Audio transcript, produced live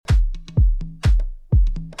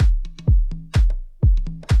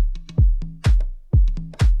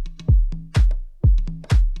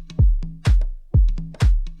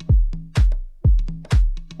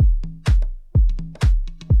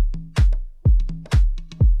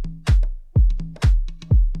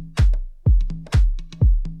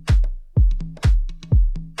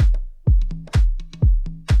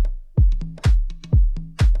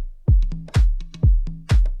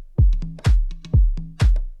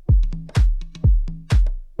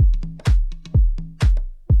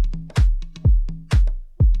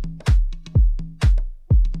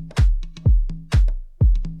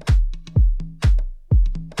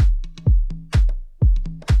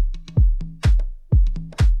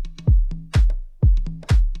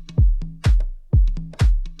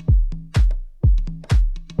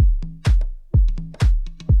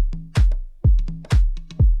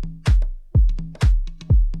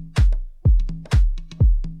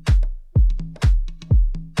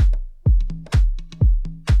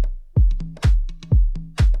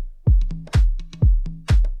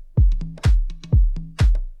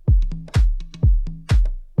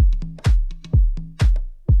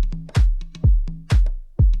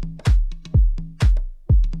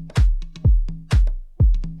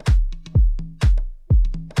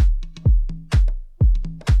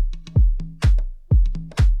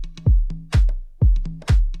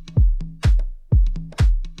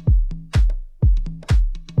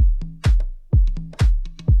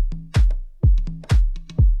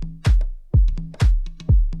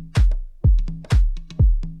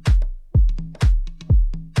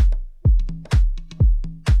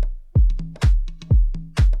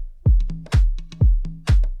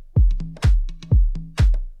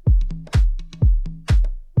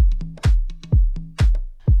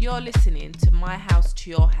You're listening to My House to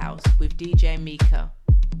Your House with DJ m33eka.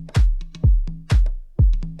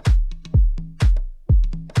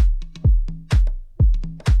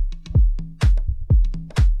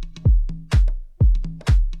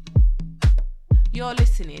 You're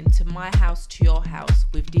listening to My House to Your House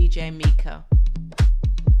with DJ m33eka.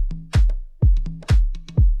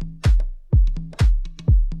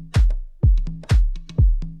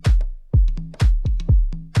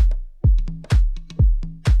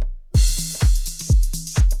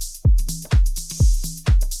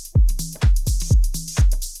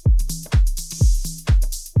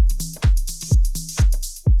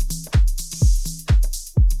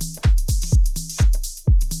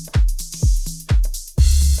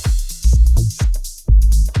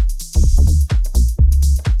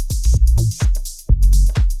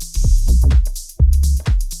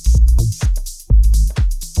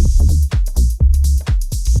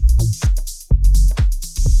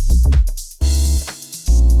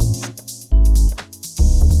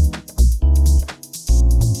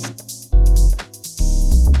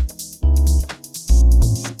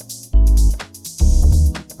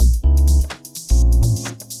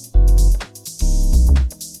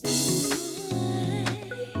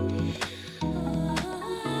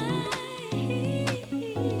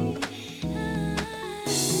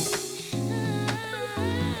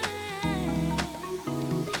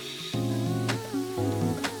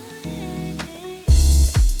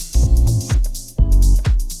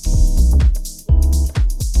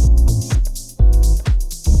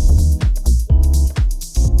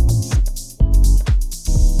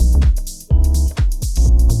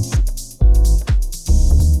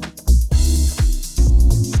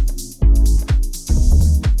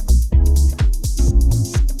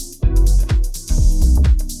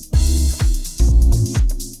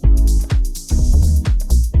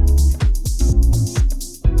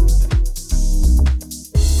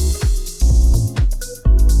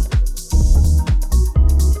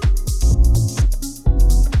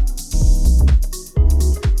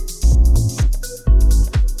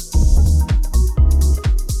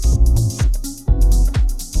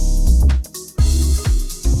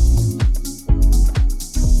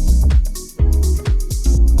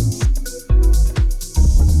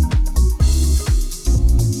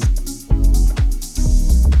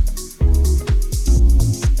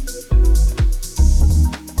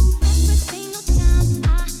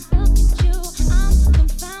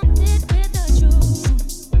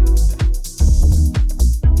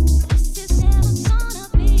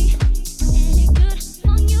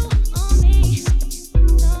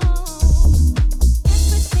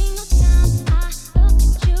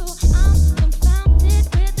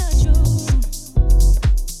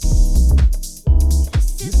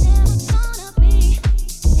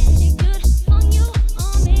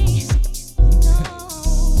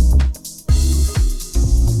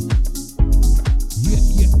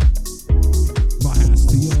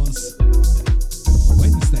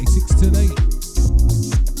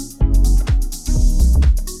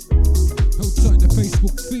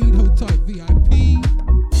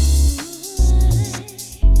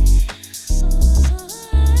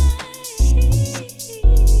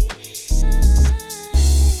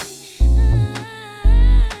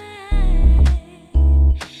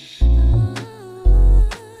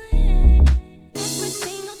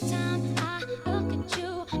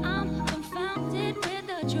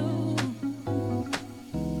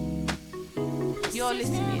 You're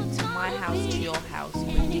listening to My House to Your House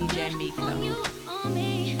with DJ m33eka.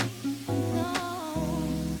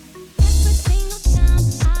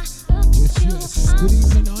 Yes. Good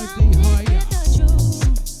evening, ID. Hiya.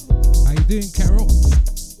 How you doing, Carol?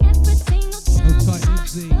 Hold tight,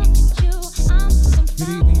 Nibsy. Good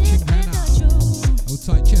evening, Ching Hannah. Hold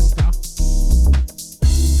tight, Chester.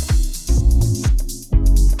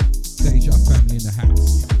 Deja family in the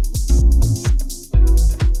house.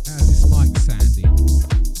 How's this mic sounding?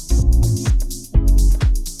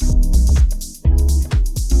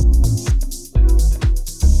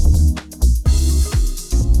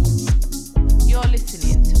 You're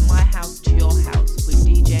listening to My House to Your House with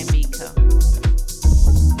DJ m33eka.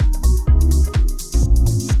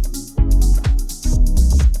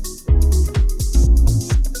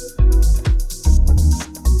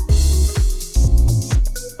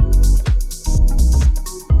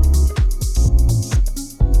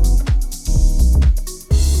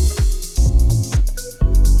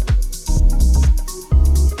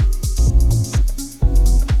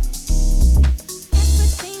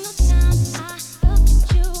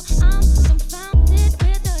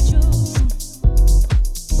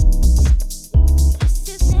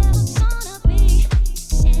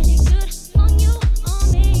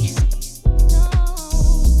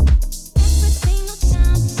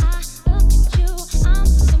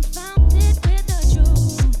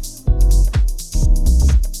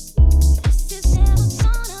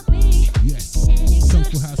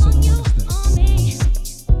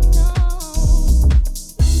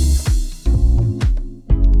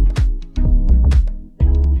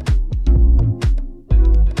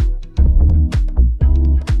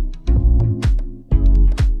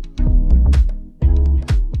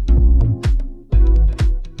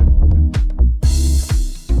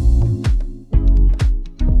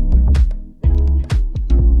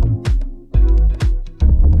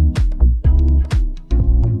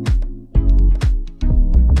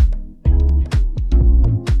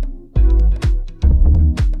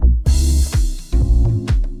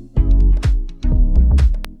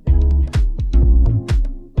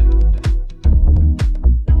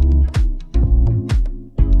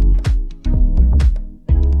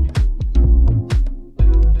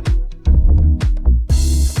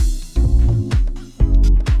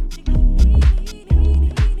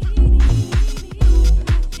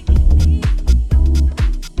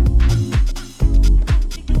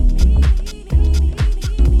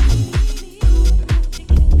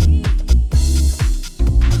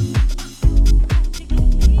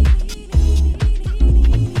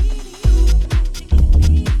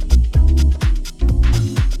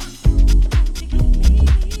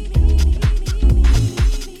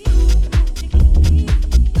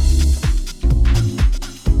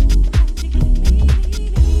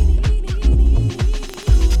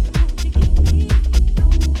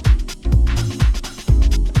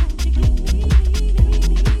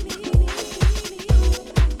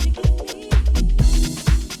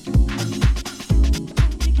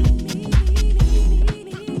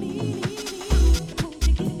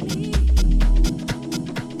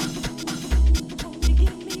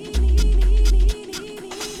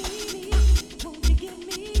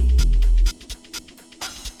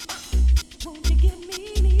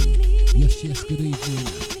 Yes, good evening.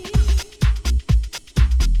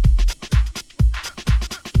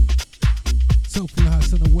 Soulful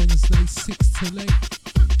House on a Wednesday, 6 till 8.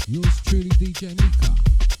 Yours truly, DJ m33eka.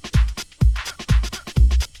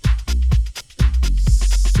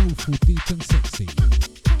 Soulful, deep and sexy.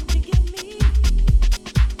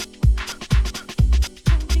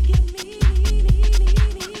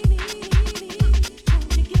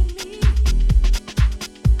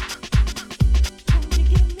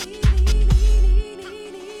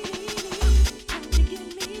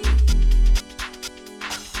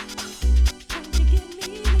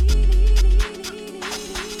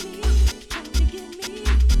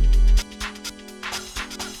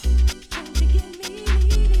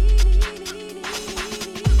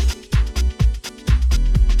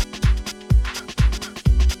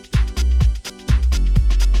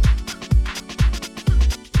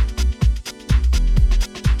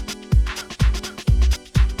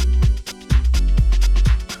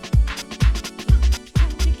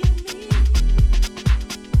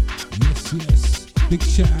 Big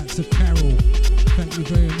shout out to Carol. Thank you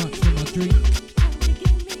very much for my drink.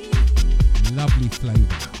 Lovely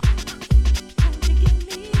flavour.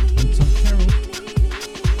 Hold tight, Carol.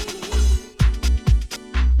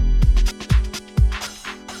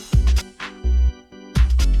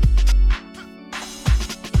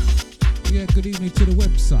 Yeah, good evening to the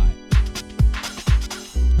website.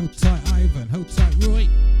 Hold tight, Ivan. Hold tight, Roy.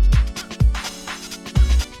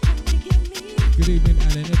 Good evening,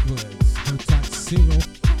 Alan Edwards. Hold tight, Cyril.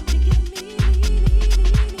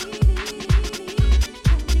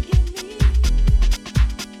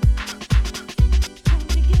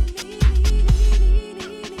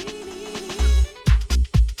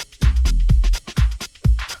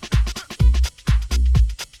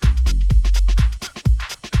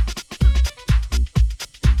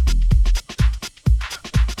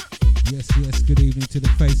 Yes, good evening to the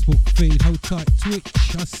Facebook feed. Hold tight, Twitch.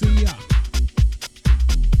 I see ya.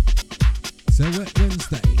 So Wet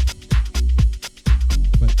Wednesday,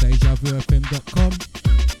 but DejaVuFM.com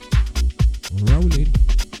rolling.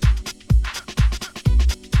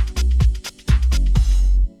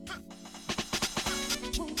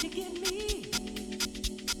 Won't you give me?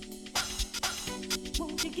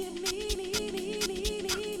 Won't you give me?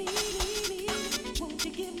 Won't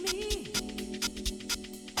you give me?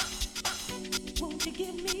 Won't you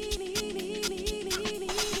give me?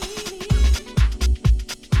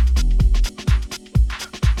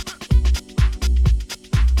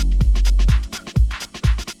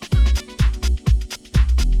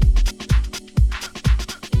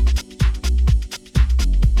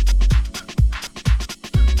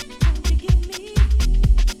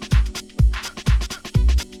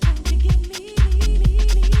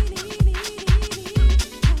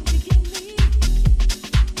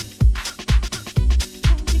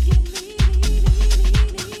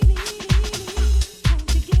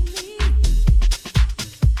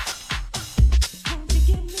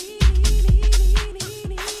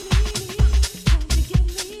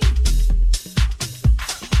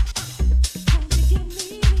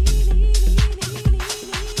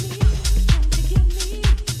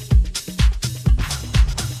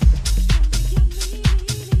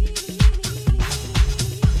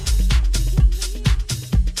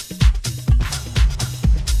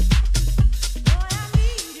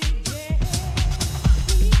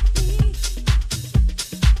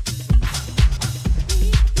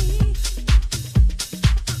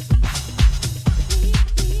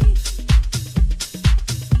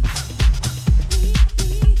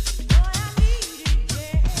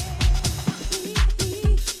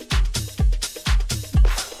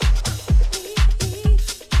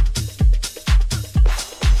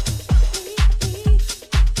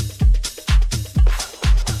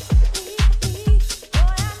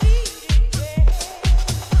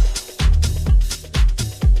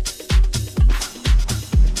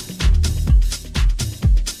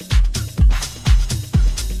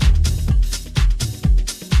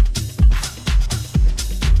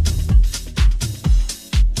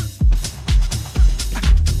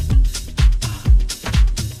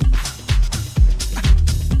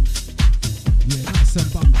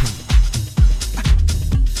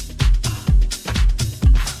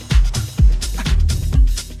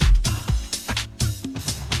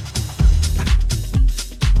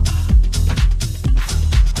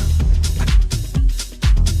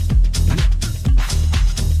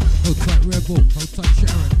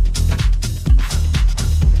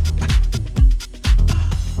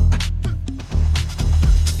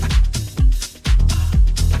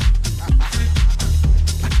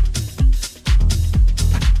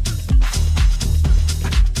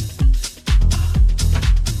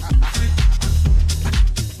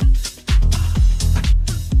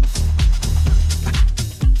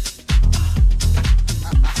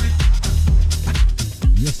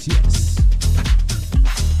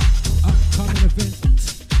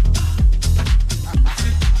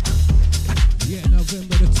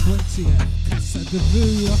 the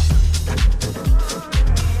Voo.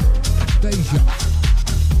 Deja.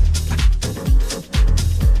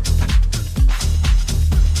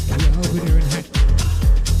 Yeah, over there in Hack.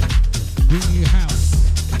 Bring you house.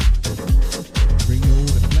 Bring you all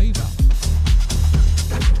the flavour.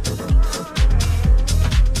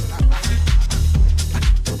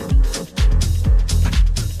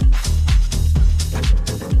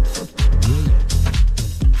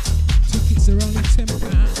 Tickets are only £10.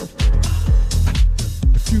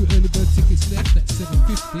 A few early bird tickets left at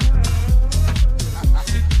 £7.50.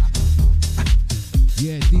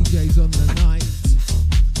 Yeah, DJs on the night.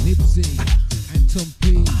 Nipsey, Anton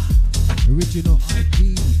P, Original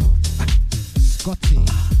ID, Scotty,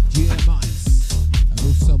 GMIs, and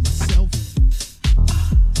also myself.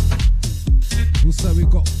 Also we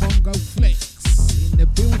got Bongo Flex in the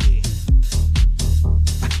building.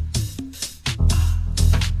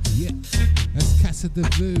 Yeah, that's Casa de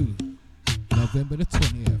Voo, November the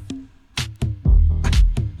 20th.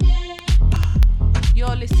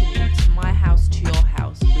 You're listening to My House to Your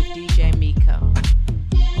House with DJ Mika.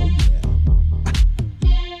 Oh yeah.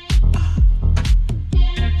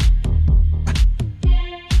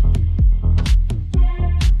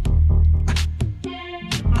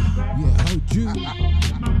 Yeah,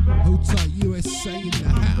 hold tight USA in the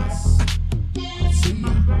house. I see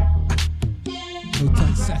ya. Hold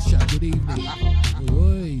tight Sasha, good evening.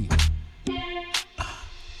 Oi.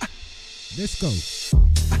 Let's go.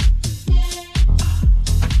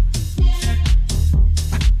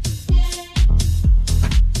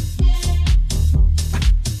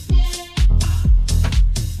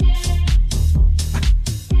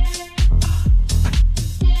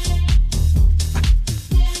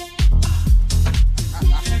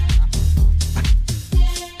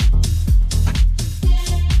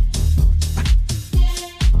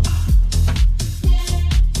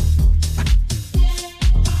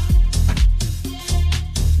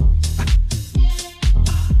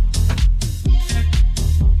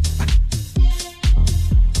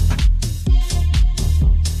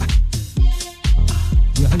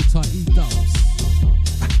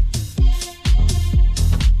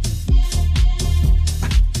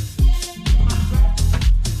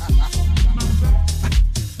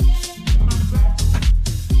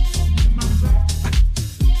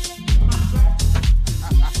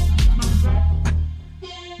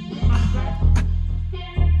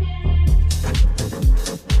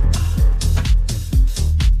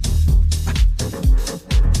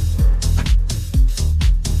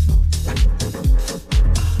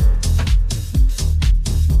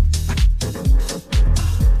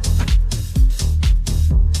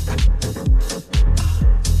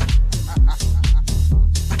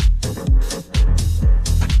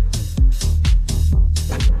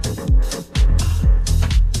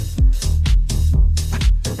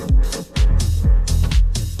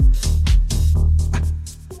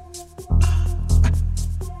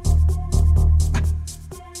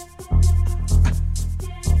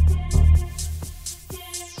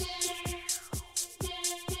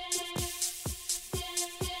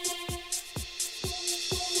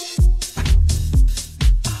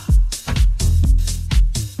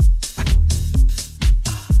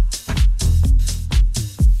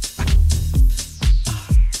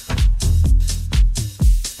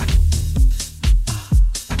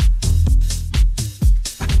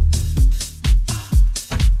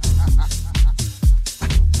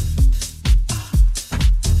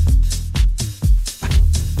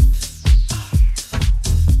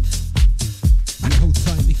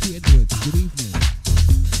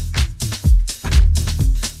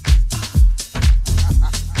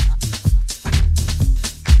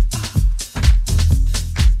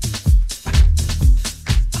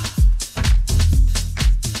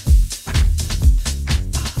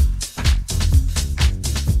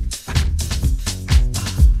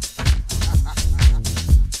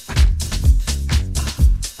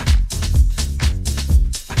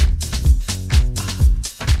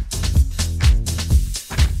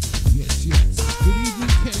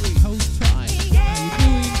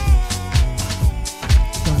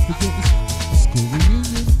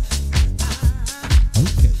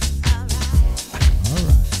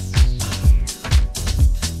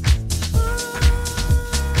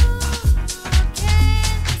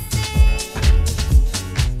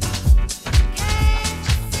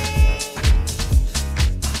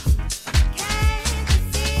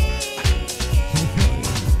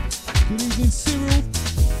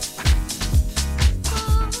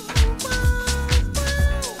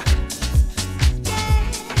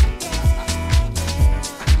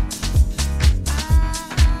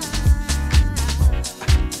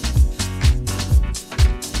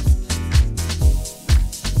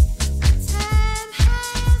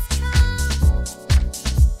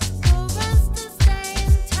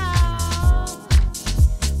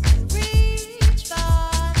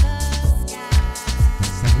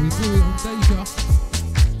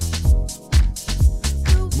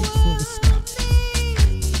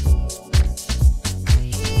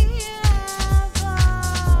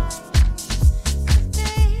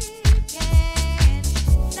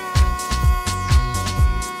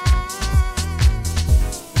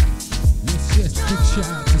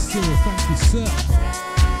 sir.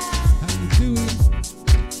 How you doing?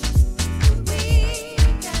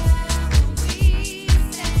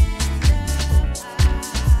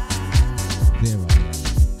 There I am.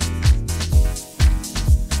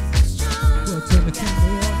 Gotta turn the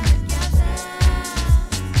camera on.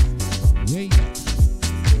 Yeah, yeah.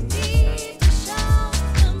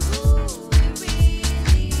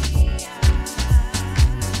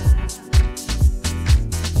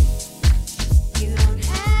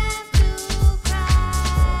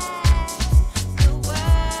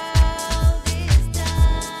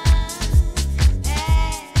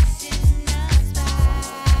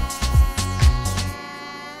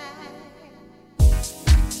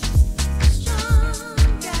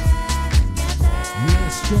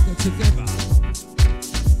 Stronger together.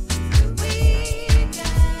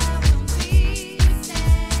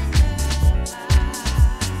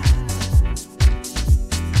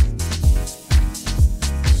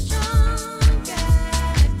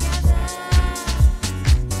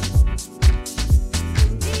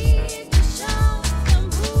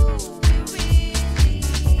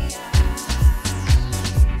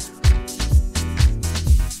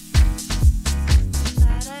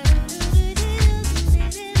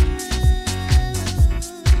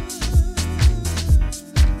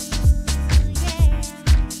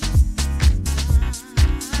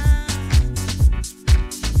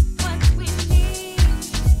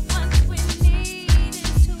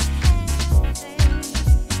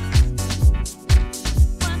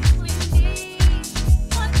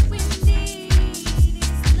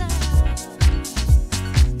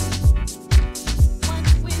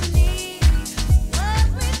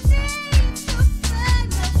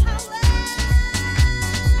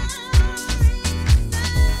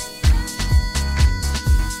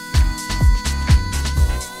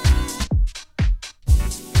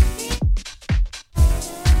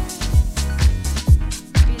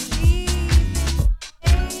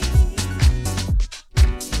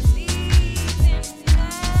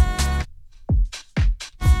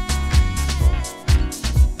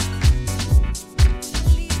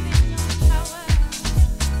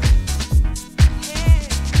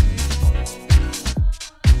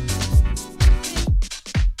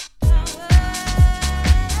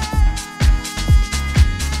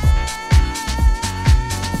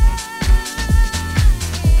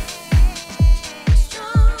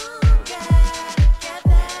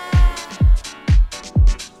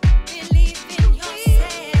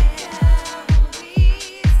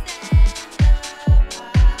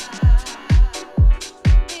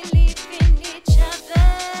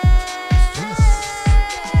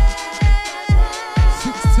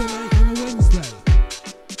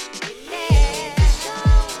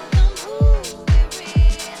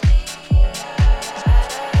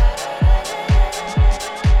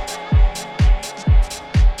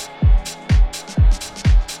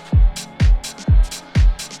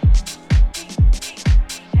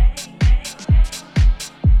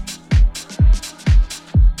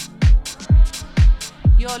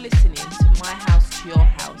 You're listening to My House to Your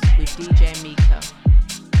House with DJ m33eka.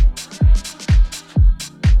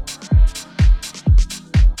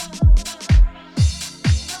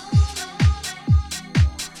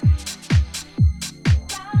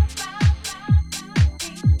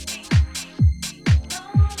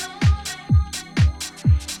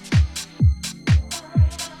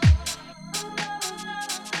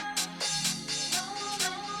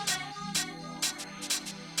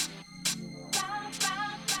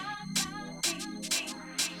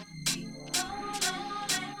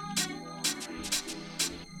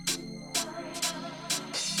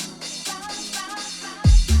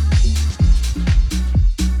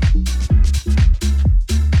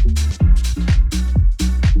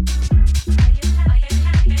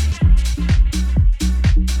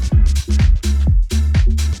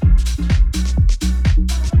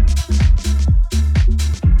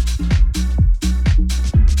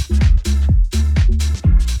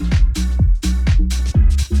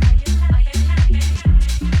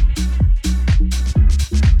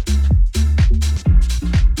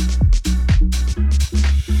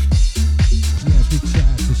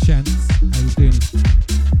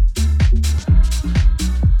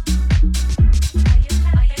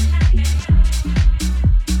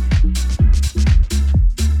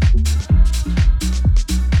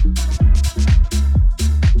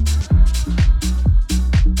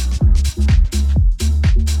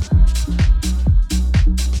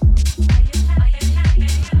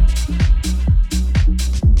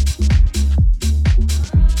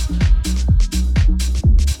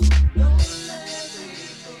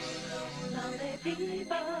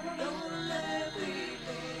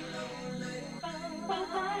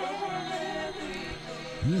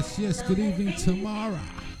 Yes, yes, good evening, Tamara.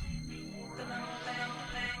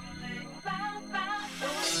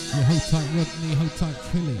 Yeah, hold tight, Rodney, hold tight,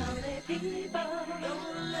 Philly.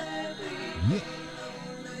 Yeah.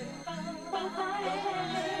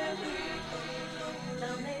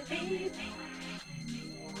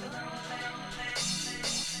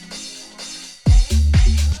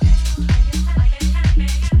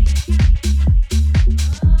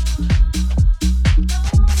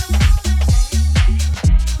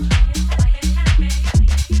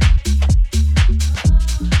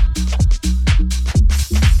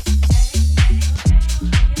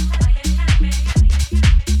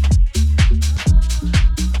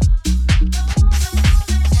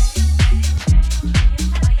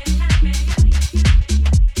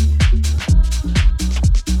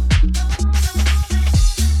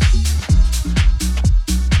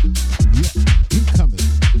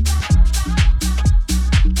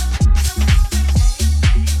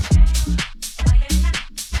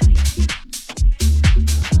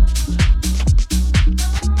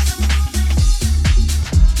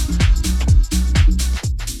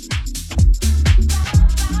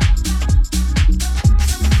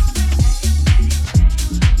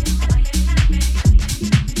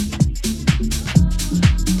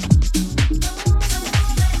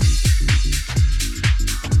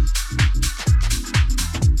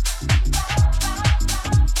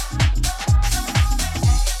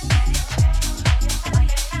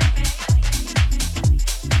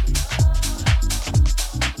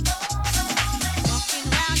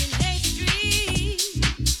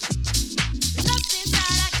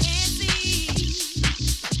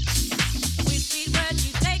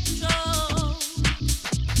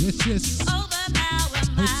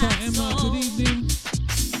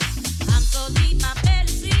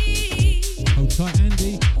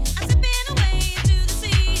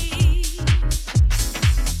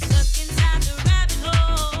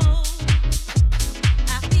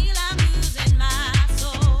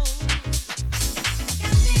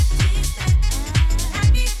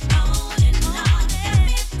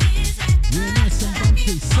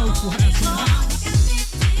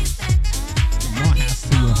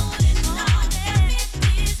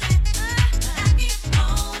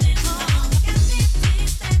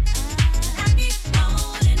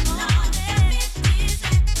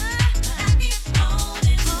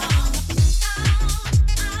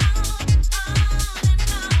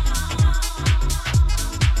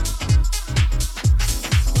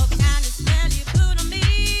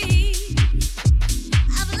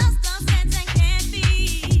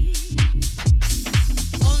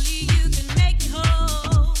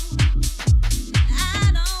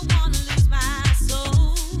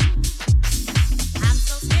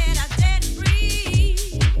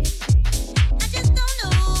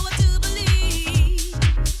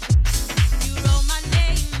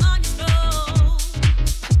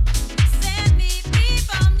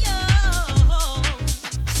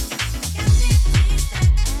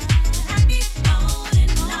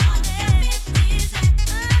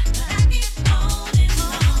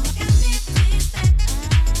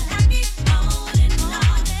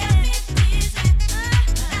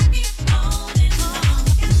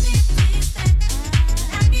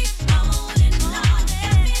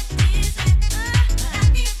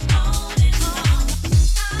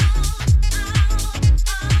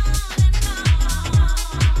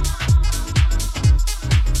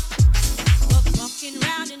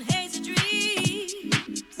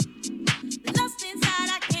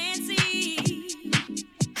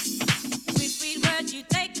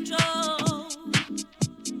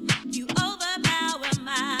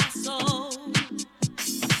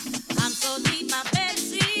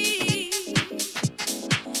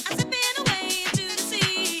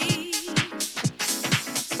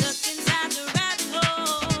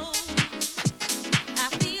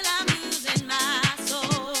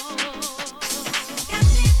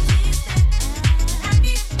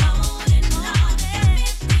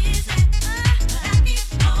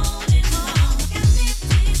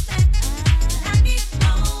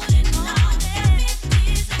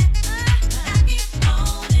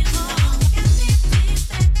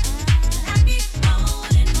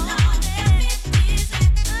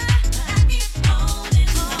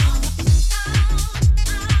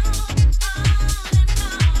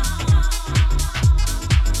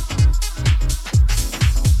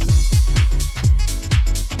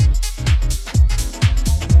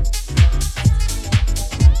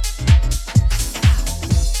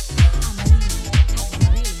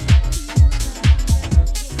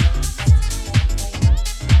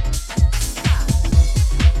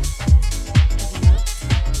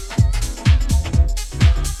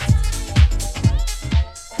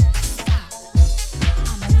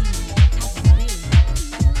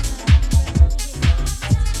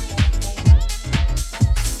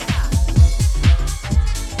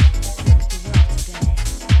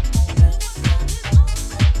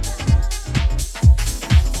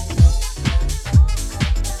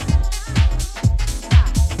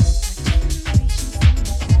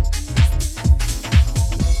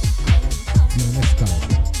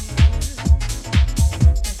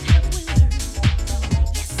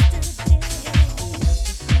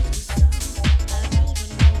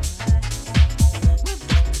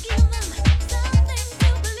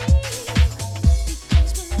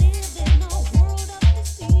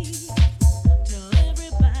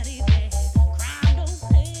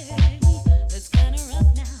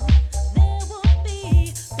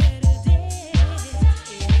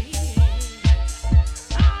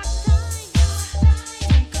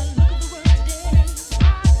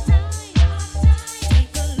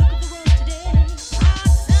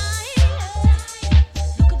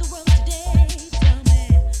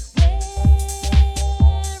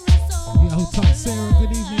 Hold tight, Sarah.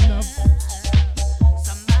 Good evening, love.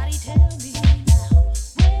 Somebody tell me now,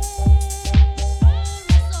 where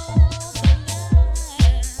is all the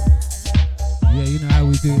light? Yeah, you know how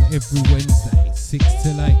we do it every Wednesday, 6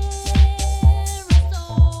 till 8.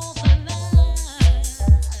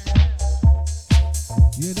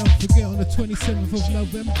 Yeah, don't forget on the 27th of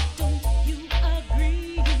November,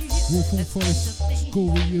 Wolfham Forest School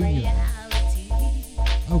Reunion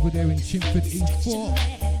over there in Chingford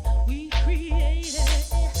E4.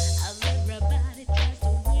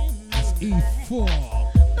 That's E4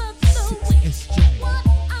 6SJ.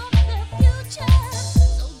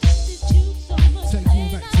 Take me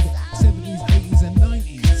back to the 70s, 80s and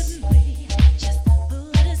 90s.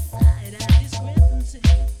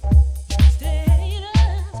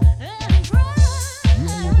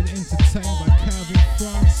 Yeah, you've been entertained by Calvin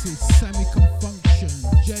Francis, Sammy Confunction,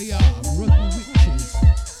 JR, Rodney Witches,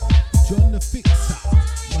 John the Fixer,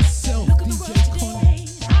 myself, DJ Connie.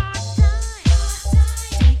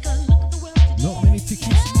 Not many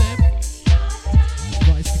tickets left.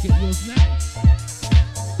 Advice to get yours now.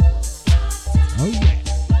 Oh yeah,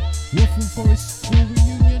 Wolfham Forest School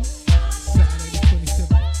Reunion, Saturday the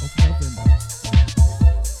 27th of November.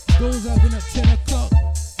 Doors open at 10 o'clock.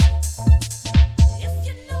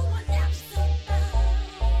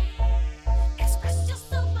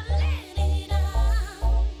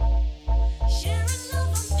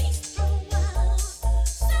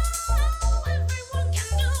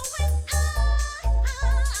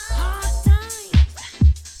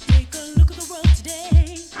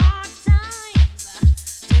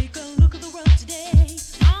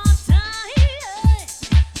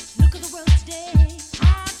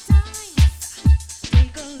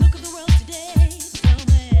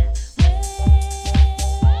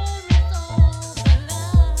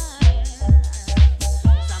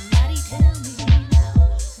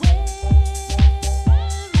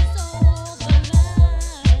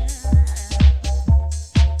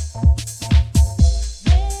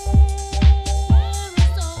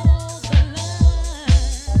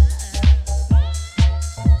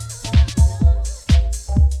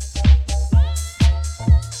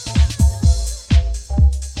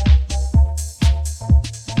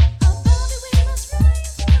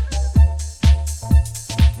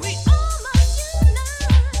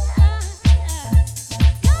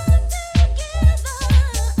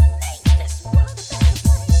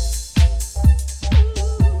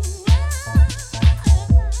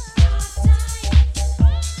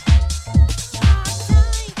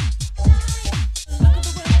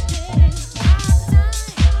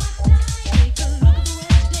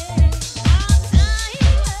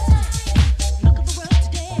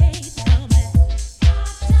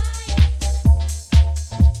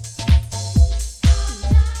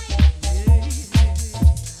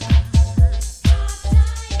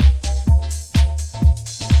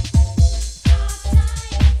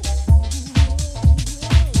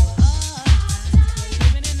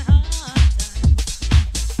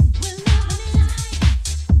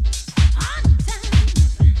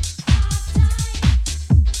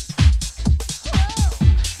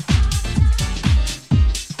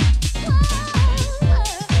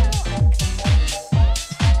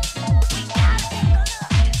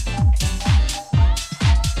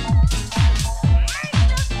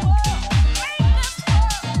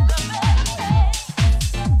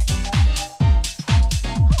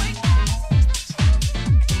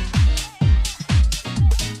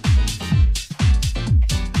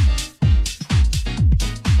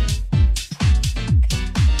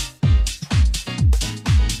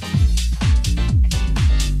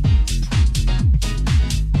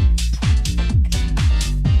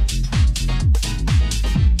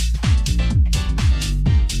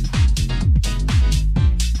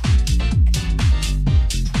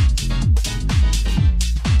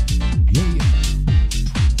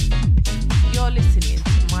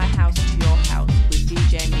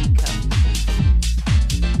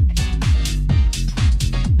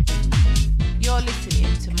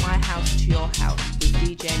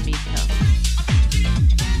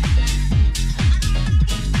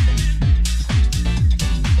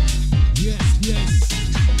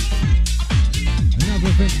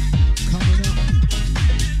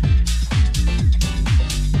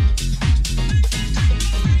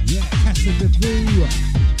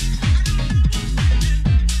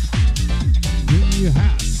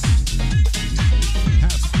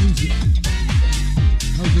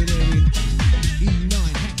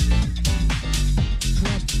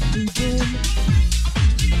 Boom.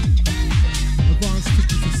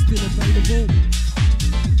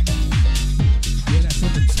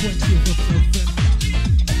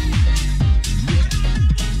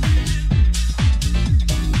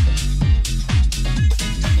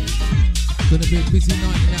 a busy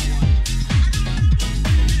night in that one.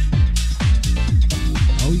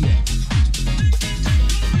 Oh yeah.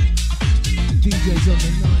 DJs on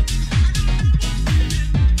the night.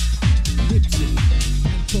 Nipsey,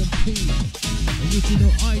 Anton P,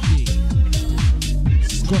 Original ID,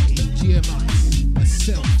 Scotty, GMIs,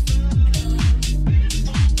 myself,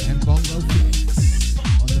 and Bongo Flex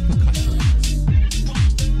on the percussion.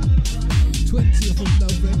 20th of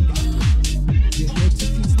November. Get your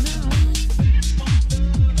tickets now.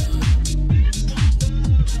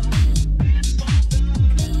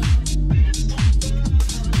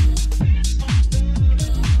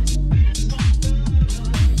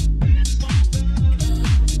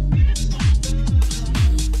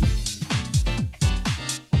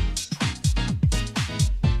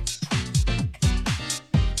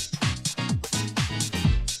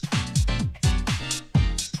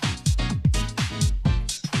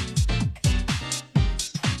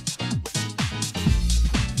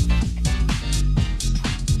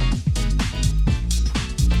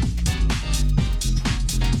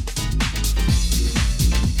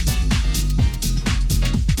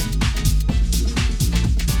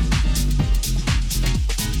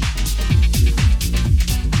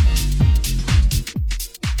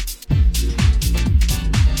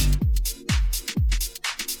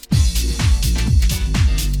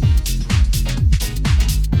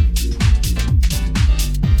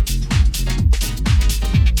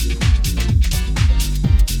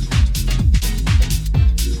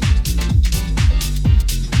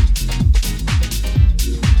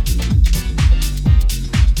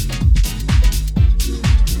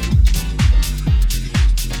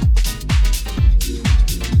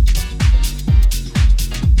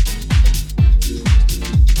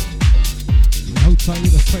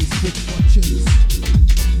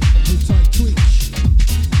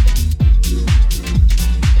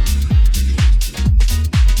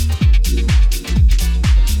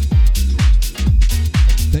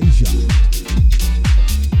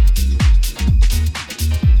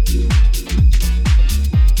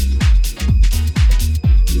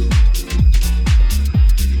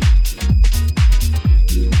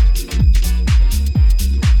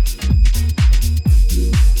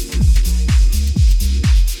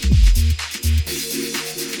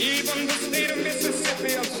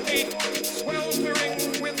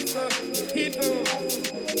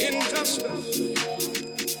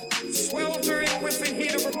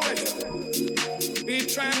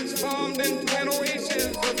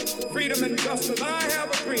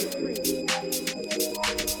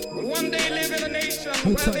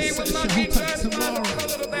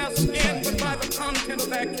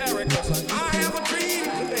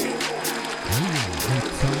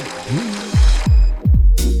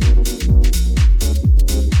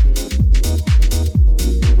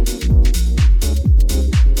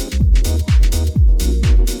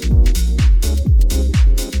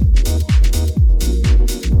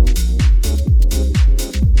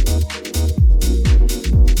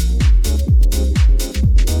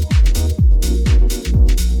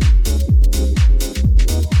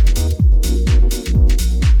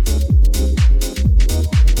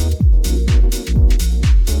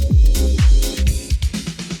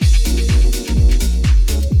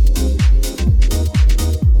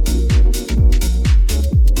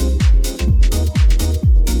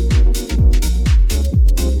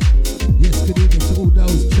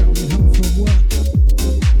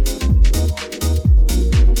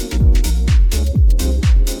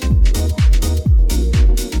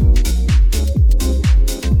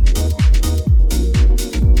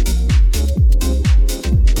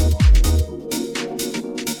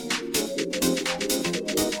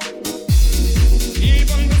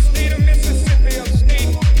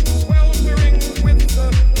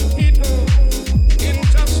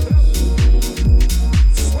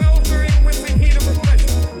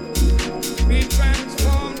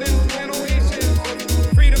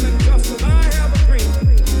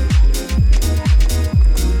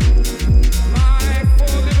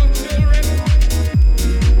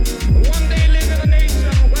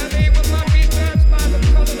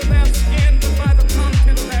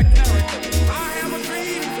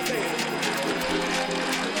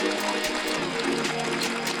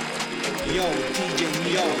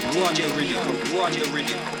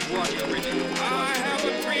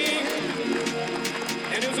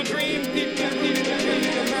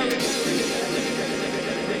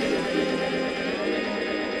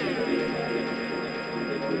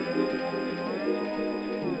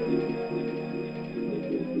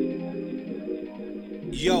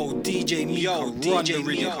 Yo, DJ Mika, run the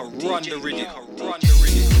rhythm, run the rhythm, run the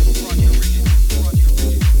rhythm.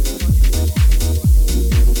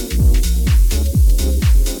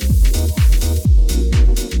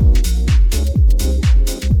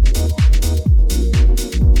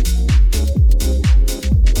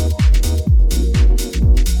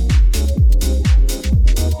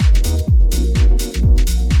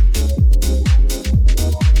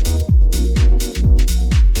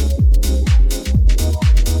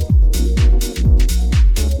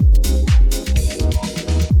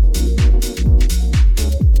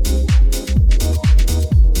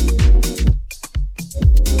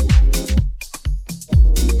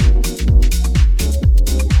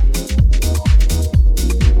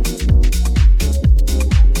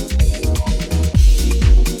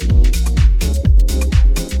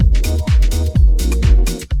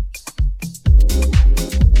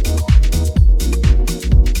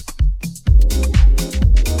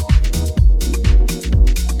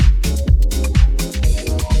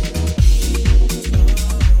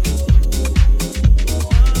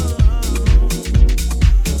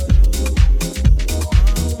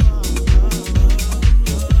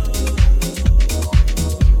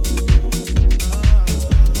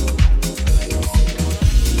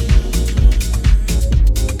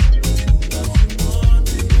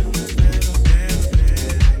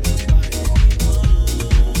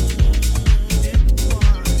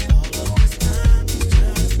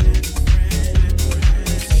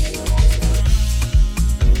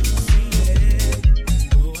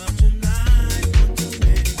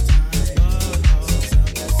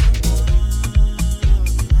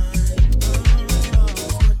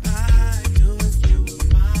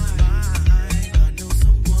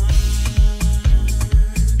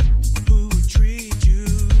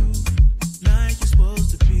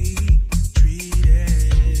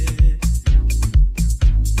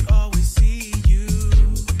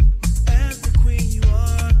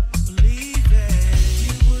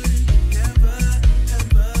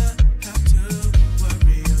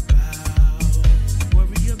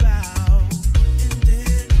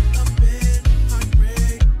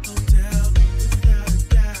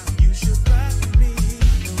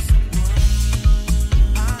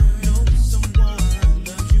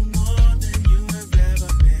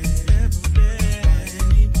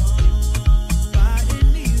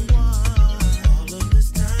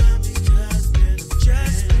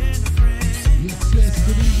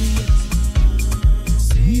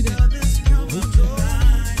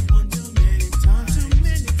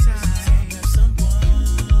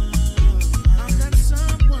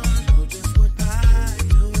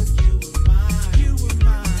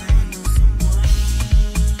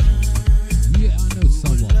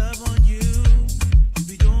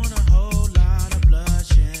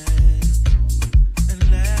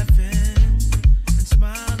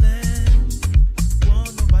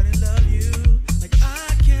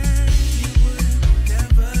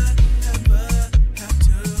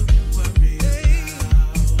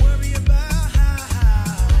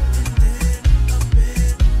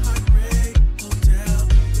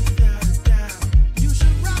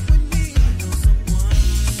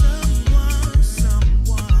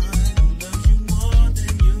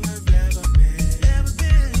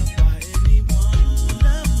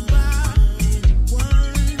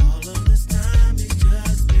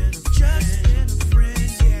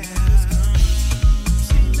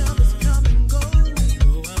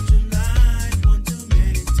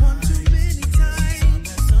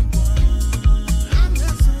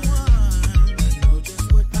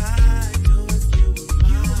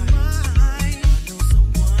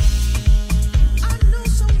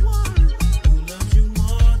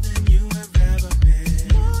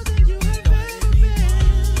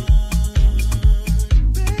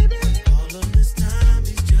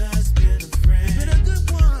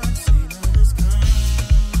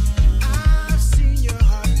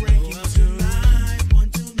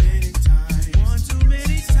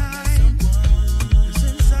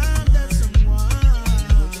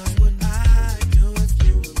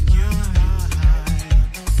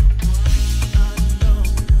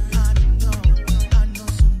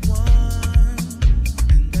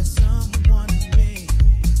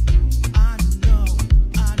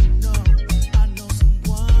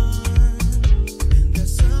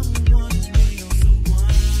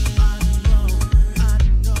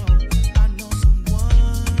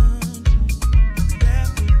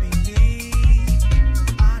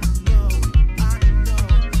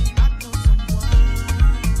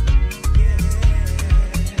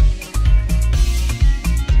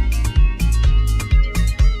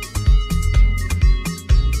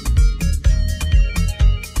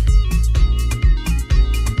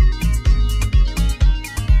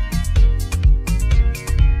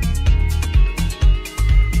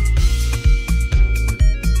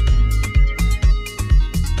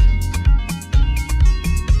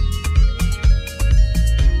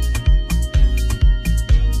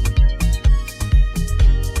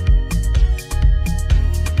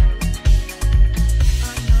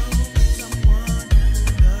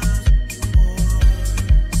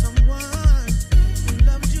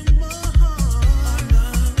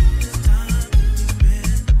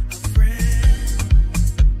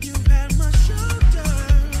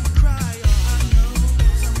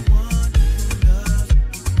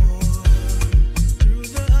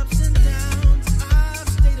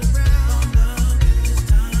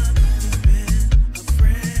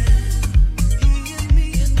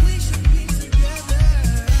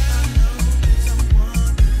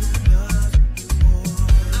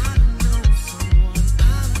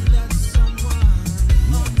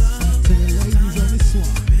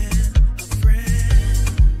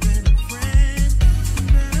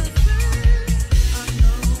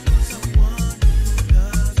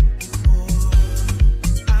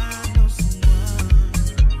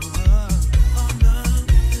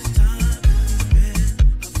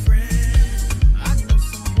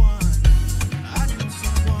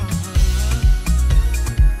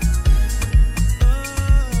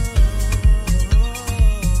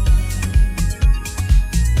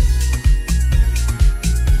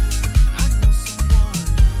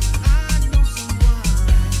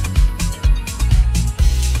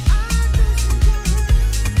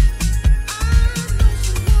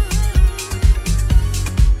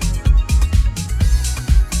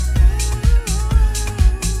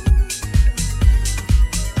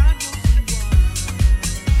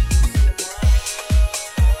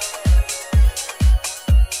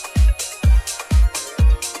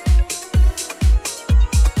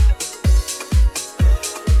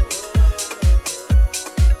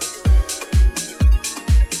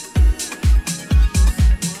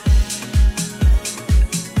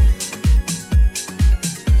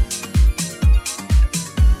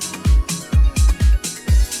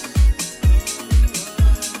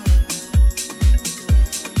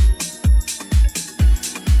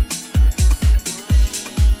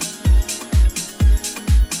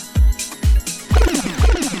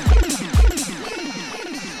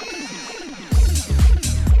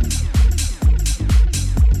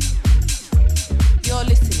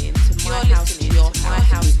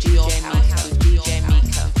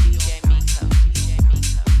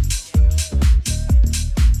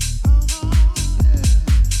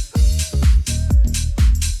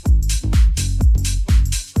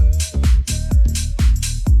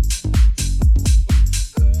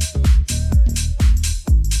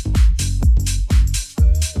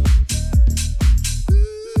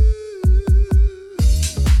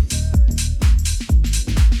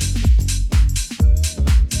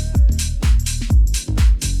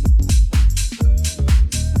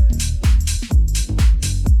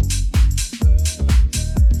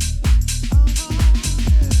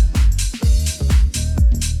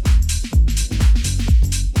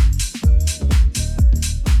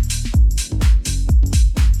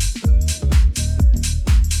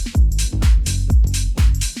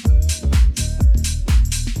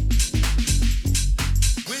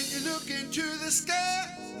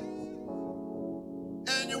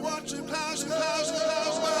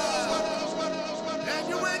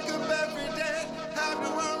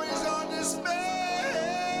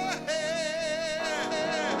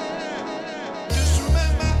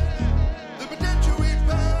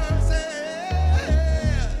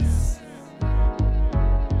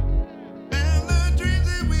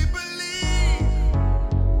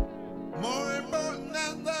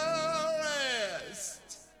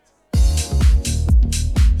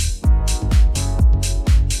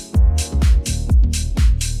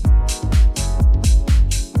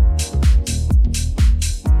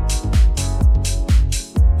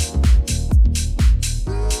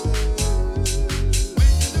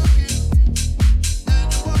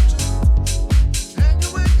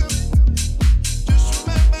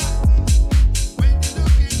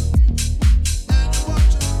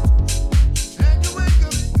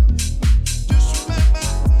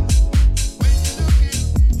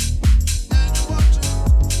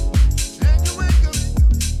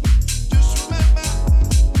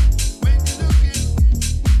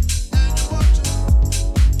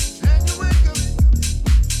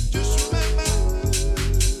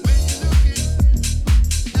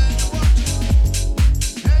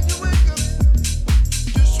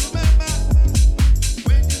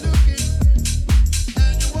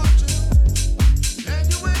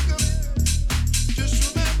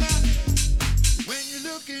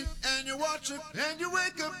 and you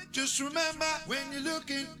wake up, just remember when you're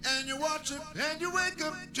looking and you're watching, and you wake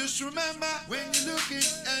up, just remember when you're looking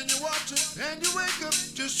and you're watching, and you wake up,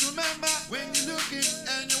 just remember when you're looking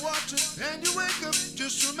and you're watching, and you wake up,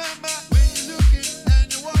 just remember when you're looking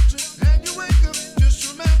and you're watching, and you wake up,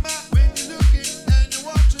 just remember when you're looking and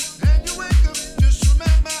you're watching, and you wake up, just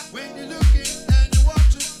remember when you're looking and you're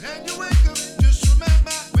watching, and you wake up, just remember when you're looking and you're watching, and you wake up, just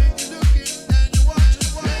remember.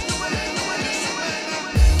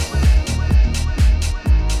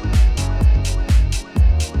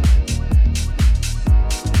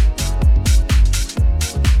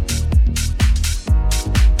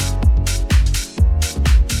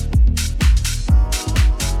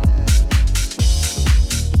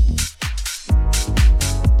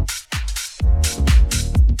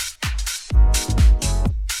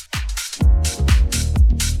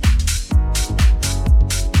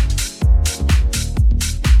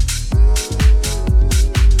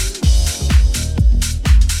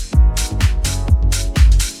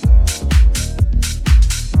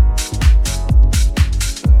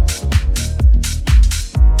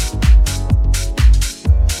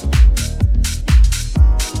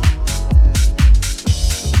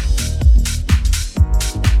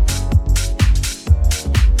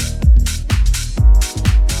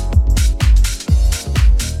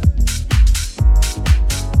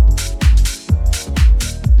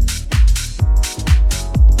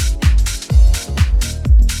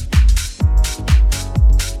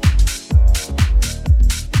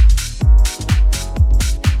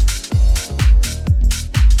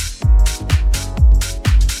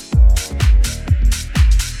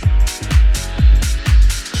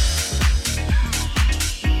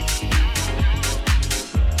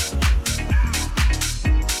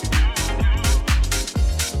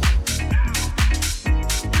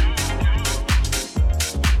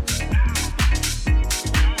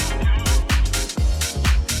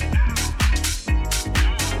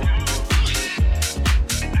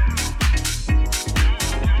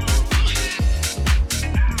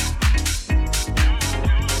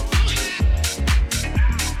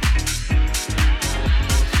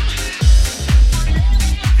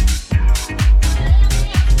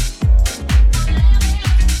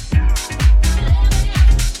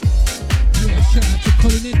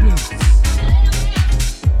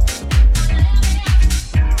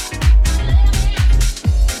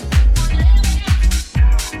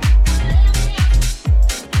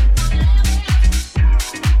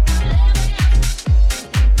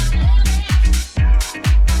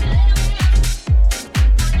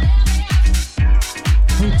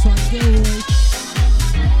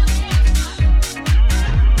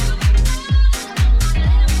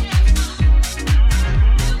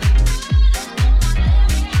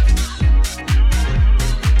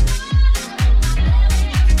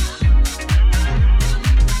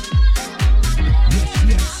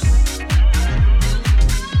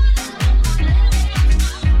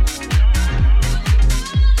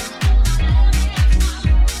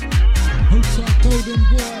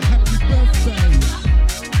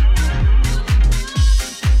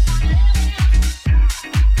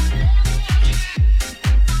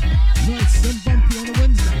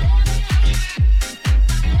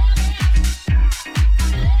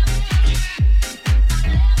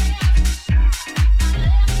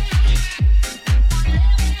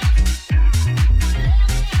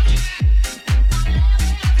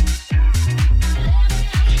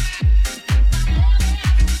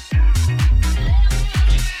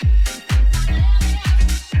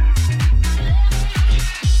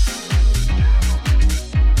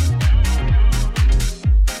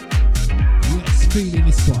 feeling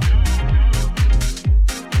this one.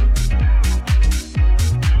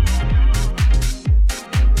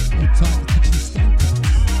 Hold tight the kitchen stankers.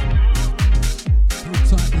 Hold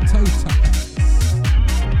tight the toe tappers.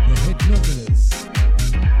 The head nodderers.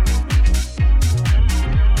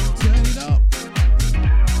 Turn it up.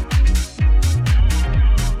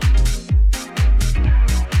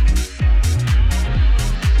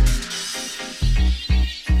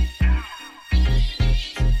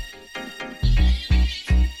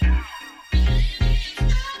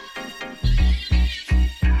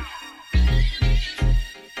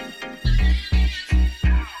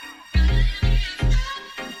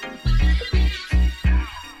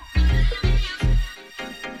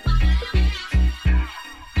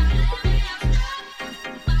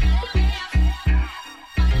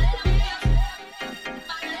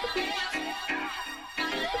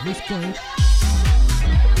 Let's go.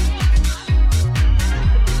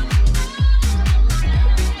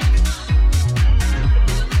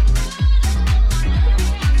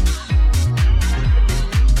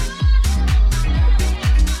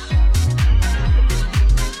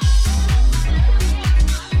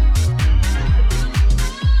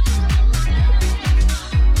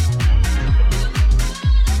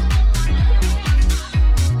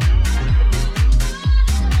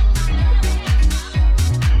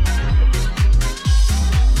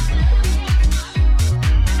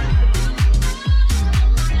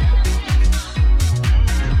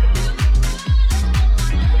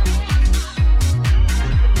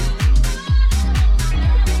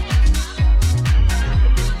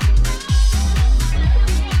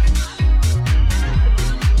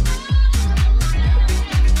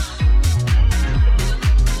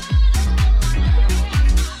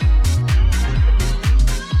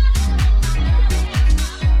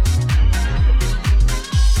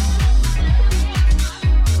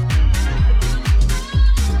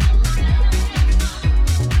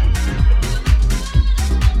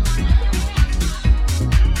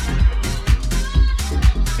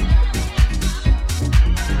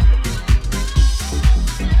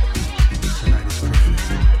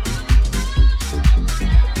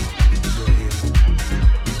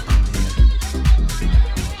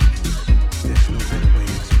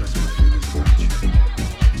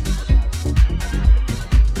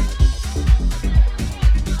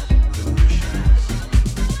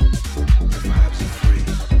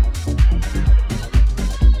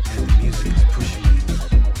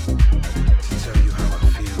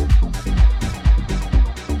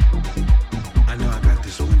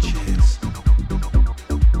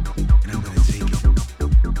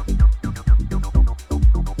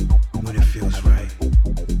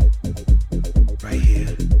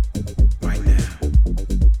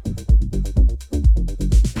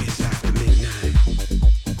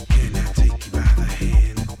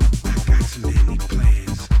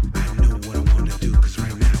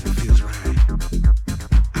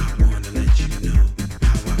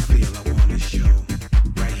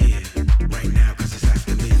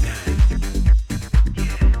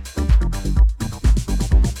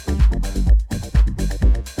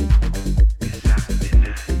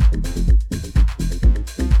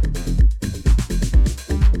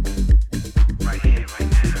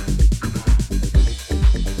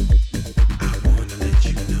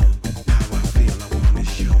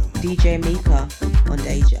 DJ Mika on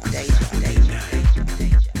Deja.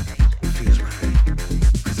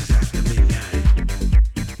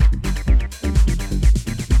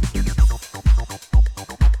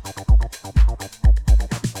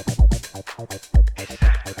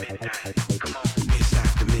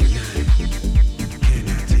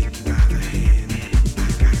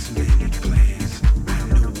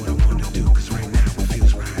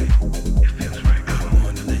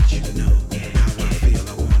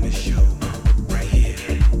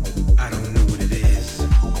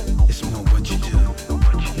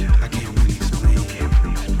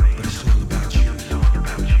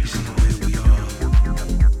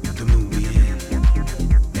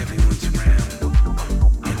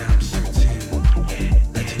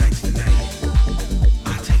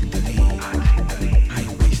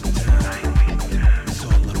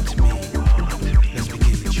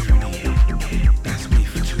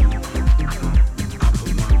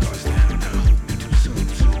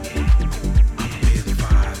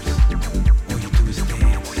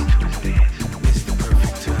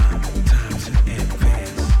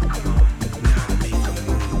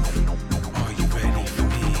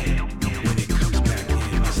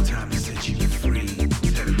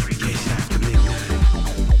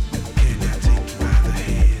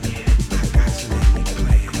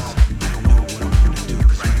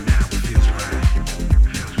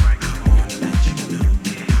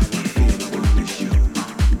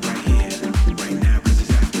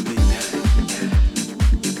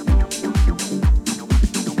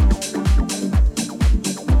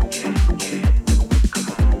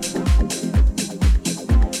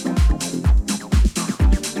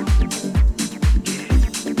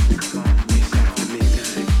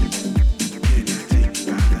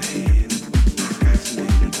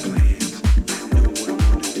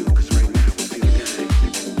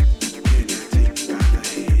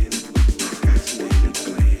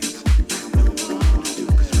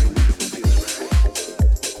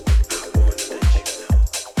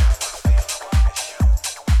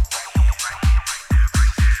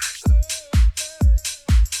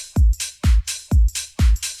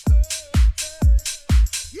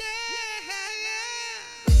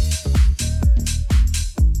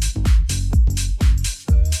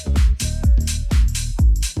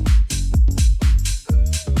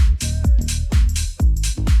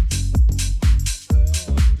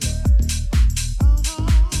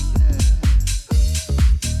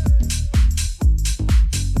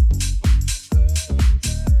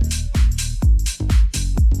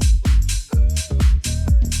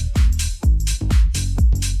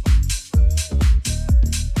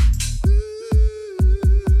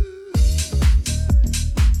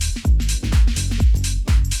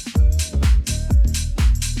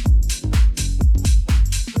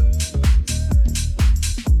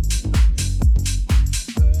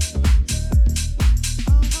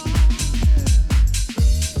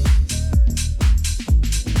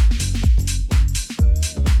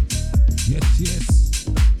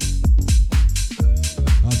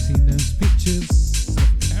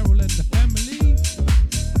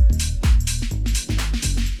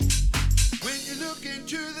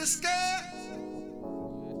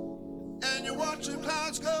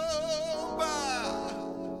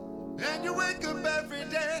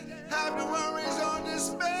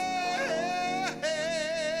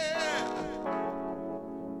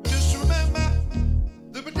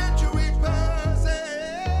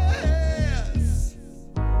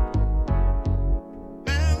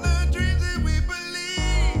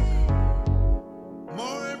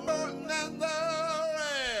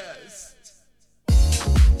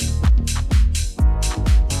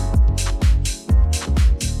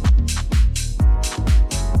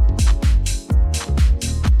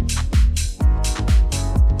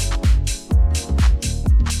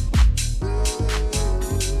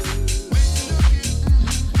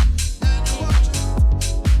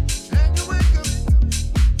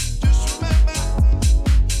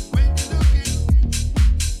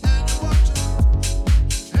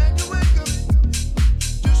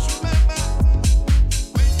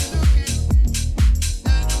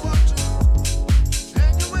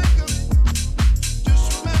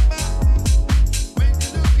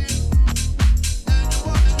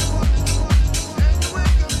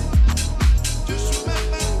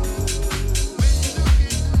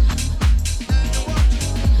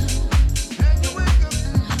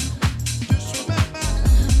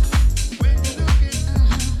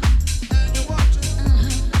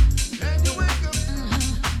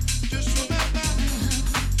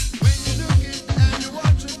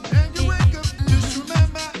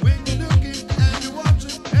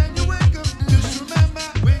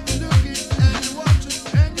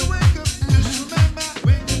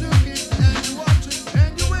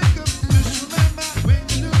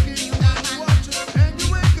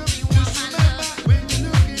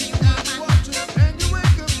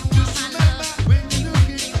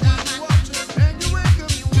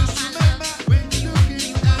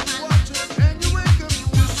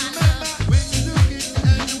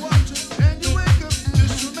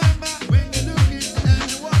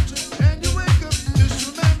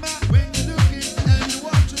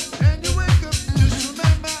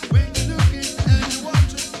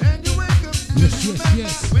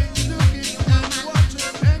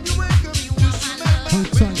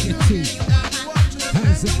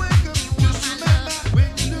 Yes.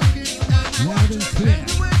 Loud and clear.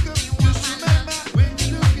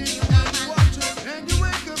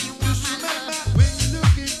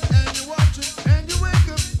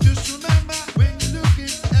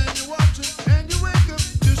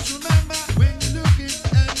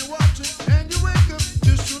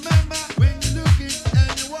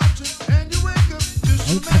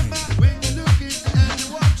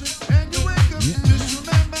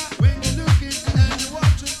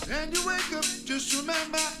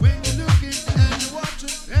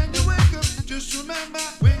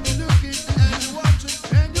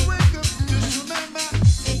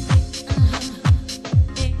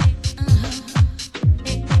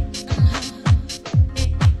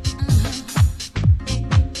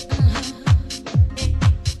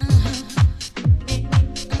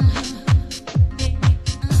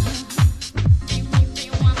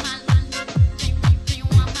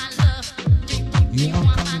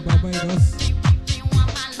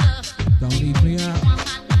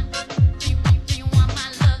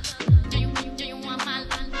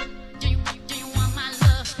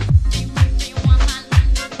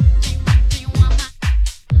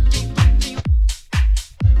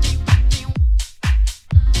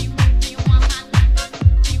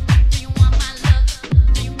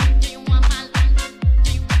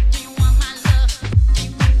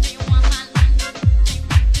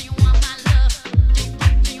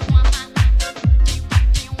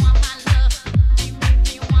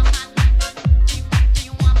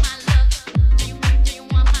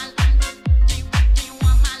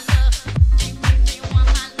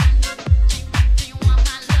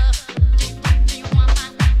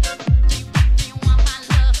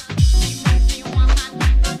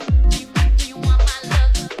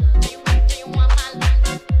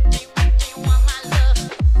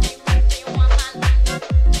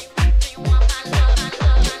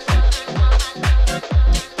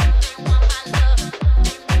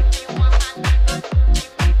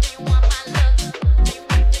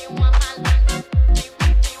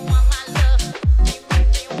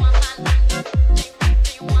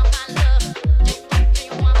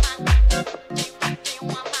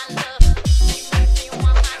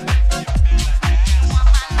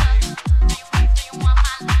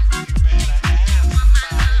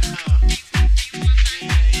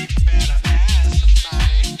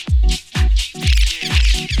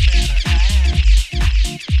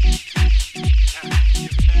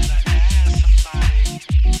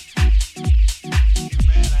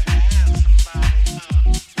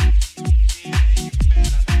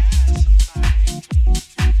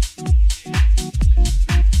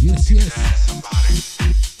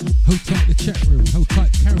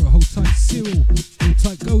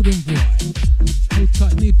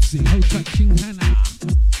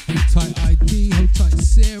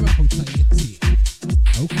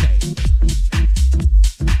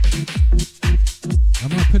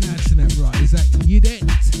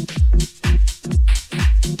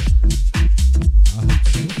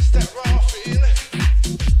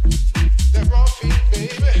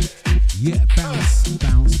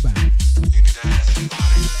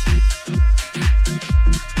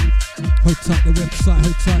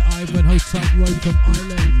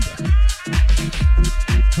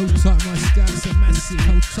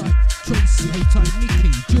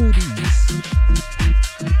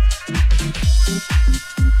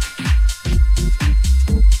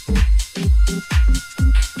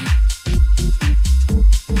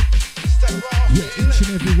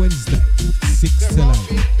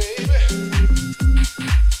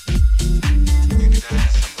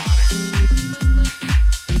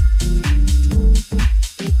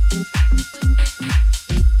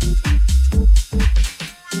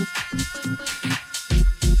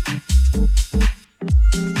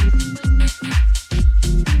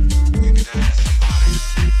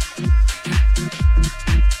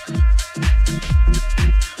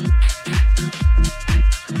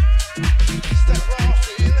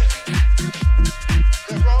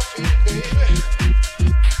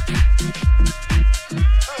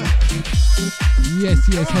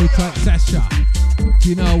 Yes, hold tight, Sasha. Do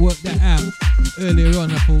you know I worked that out earlier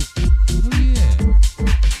on? I thought, oh yeah.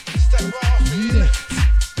 Yeah.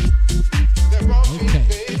 Okay,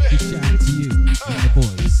 big shout out to you and the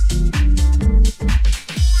boys.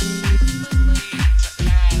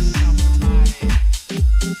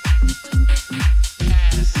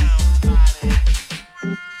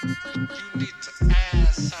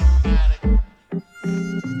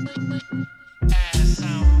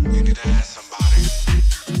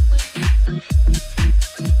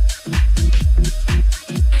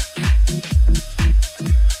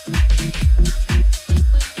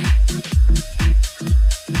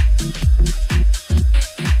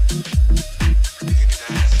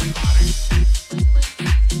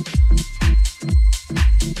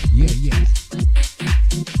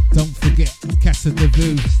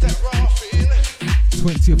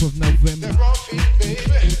 20th of November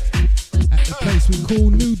at the place we call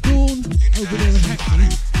New Dawn over there in Hackney.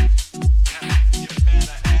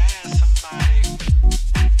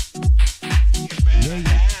 Yeah.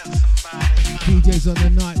 DJs on the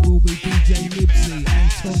night will be DJ Libsy,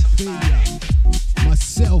 Anton Pia,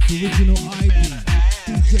 myself, Original ID,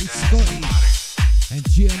 DJ Scotty, and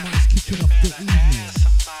GMI's kicking off the evening.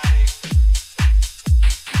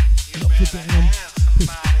 Not forgetting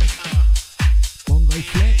Bongo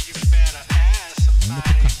Flex and the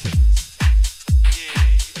percussions.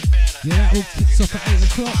 Yeah, that all kicks off at 8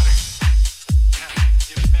 o'clock.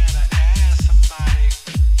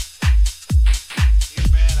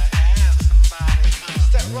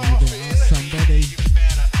 Somebody,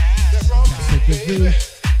 that's a good.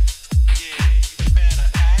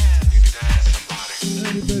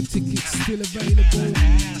 Early bird tickets still available.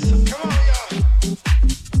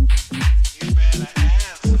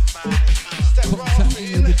 Contact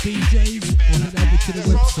any of the DJs or head over to the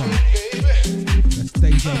website. That's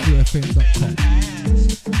DejaVuFM.com.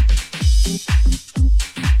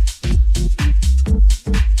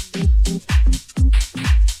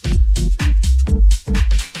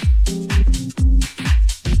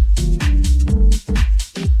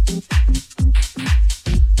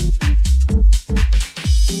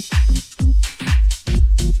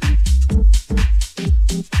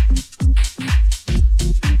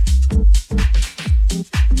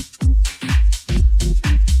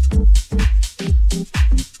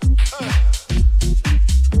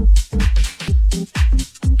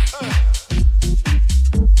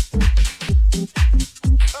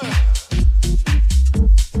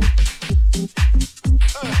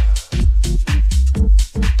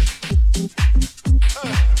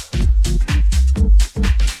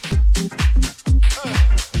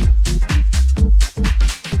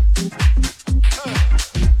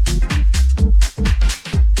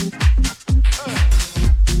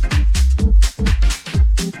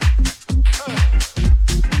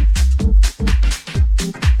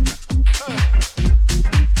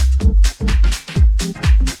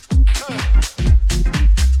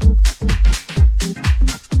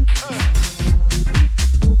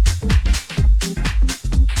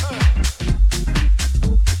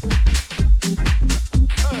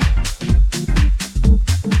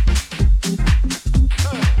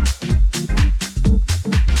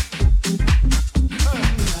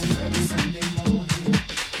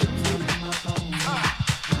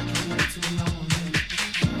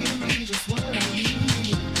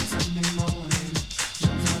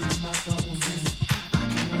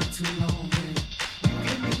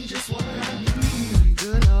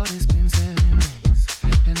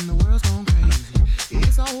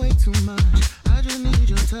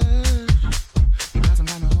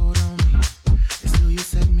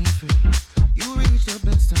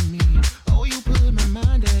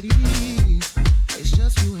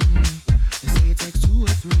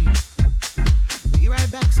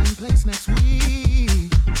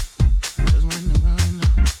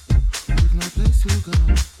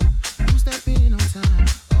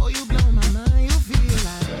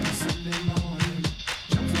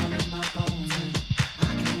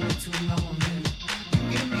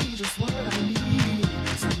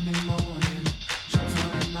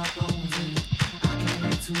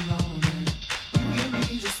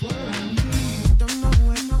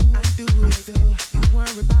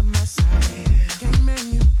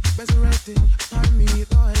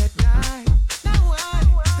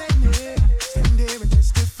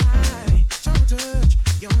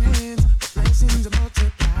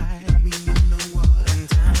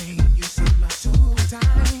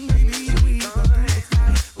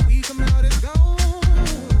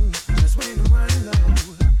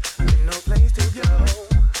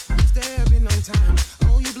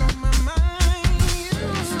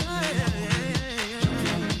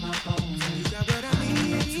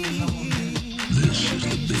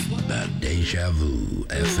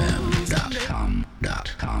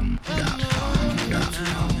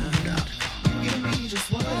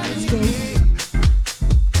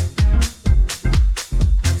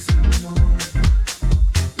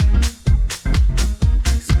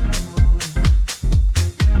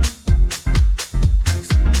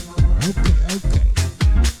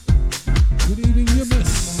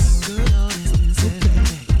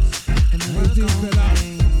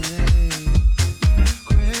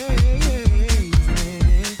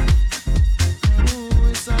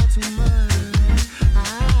 Too much.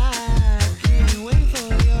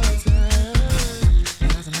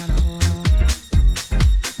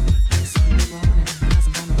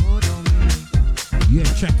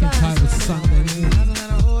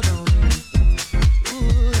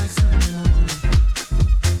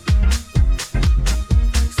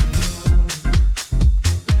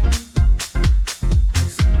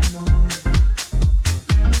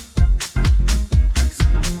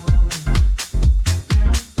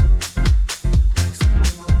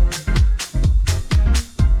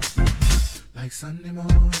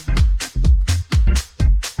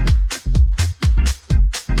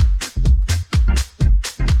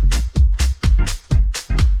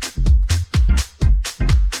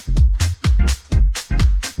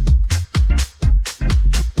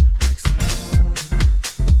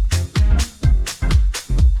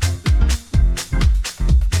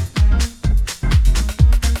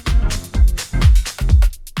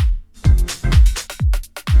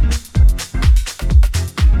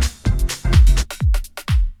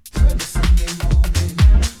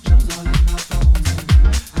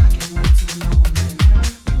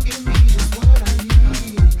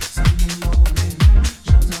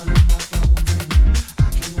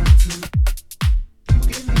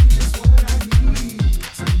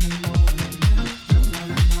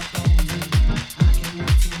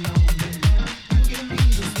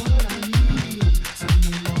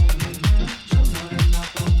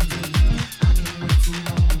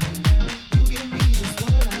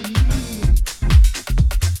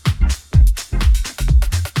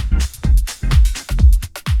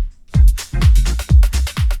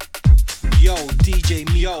 Yo, DJ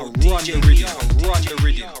Miko, run the rhythm, run the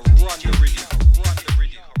rhythm, run the rhythm.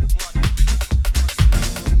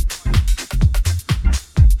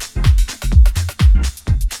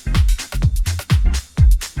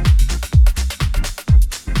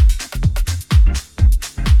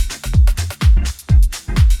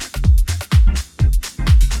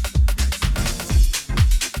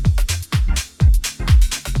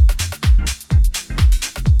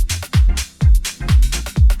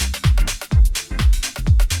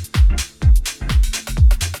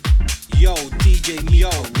 Yo, DJ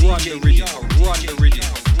Miko, run the rhythm, run the rhythm,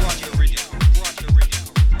 run the rhythm, run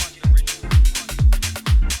the rhythm.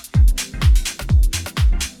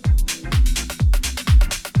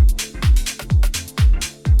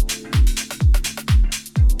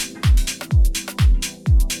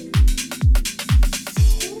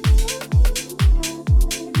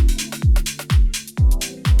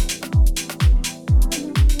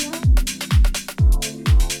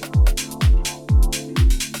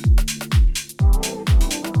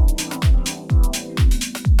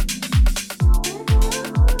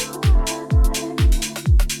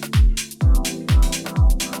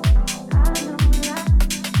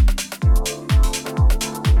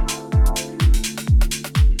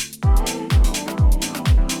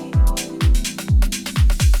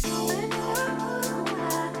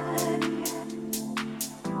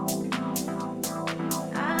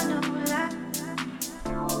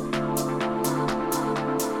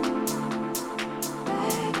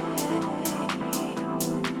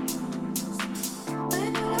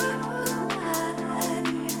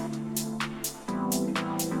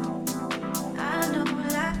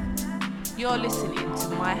 You're listening to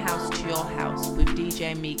My House to Your House with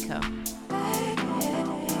DJ Mika.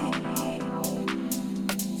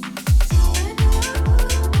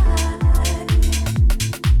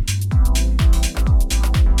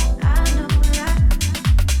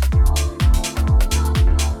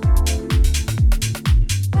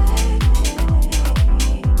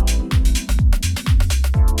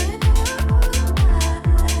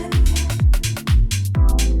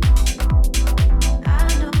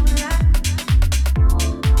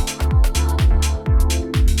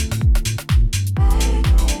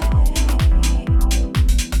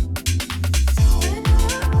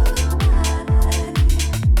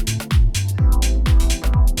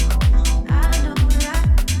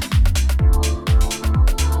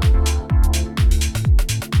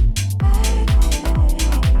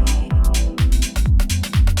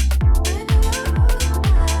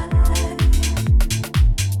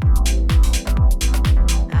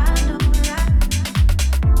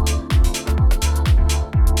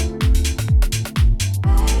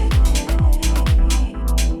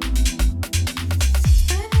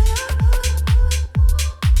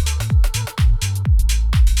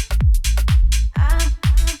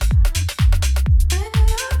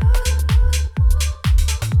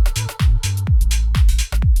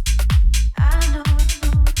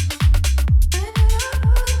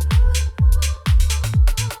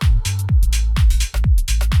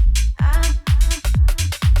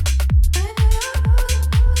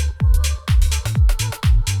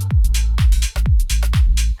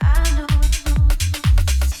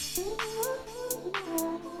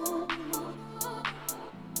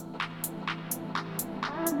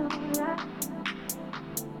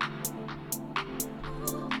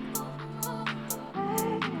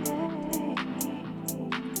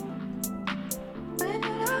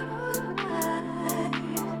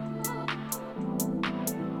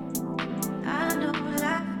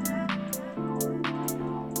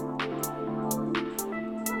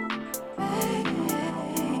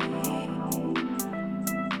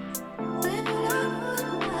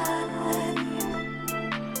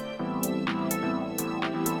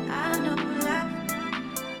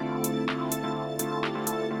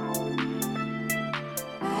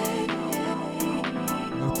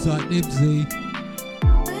 Outside Nibsy.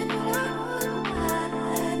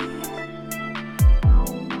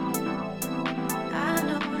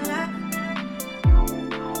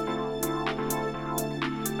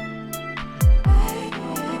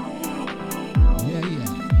 Yeah, yeah.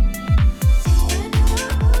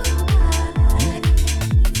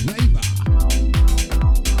 Flavor.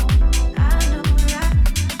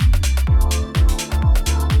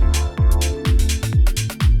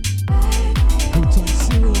 Outside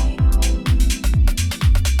Cyril.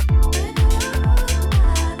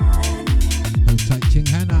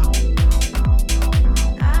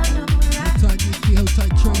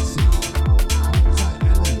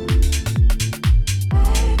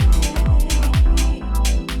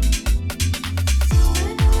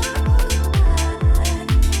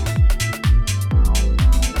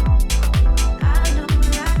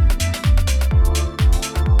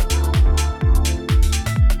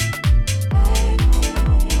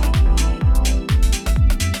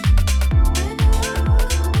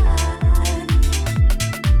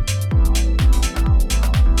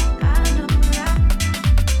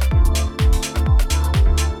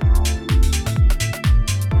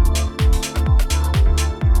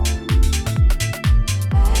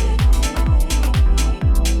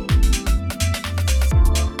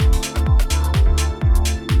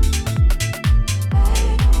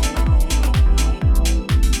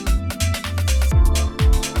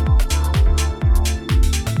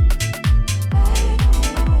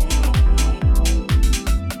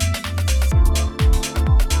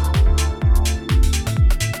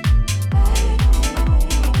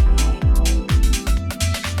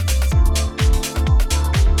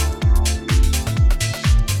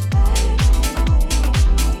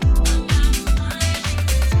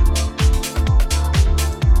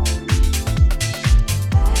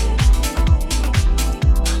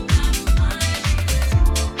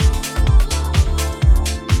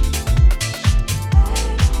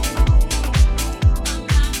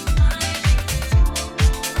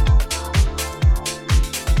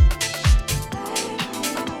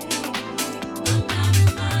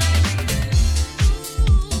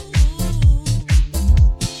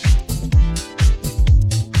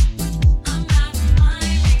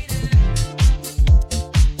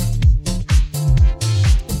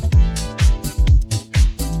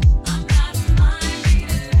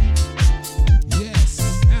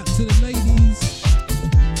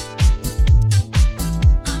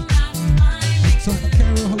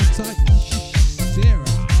 tight, Sarah.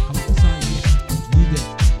 Hold tight, yeah. Need it.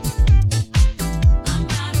 Hold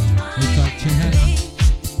tight, Chihana.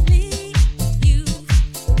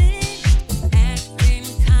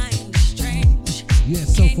 Yeah,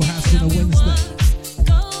 Soulful House on a Wednesday.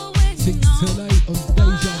 6 till 8 on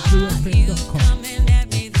DejaVuFM.com.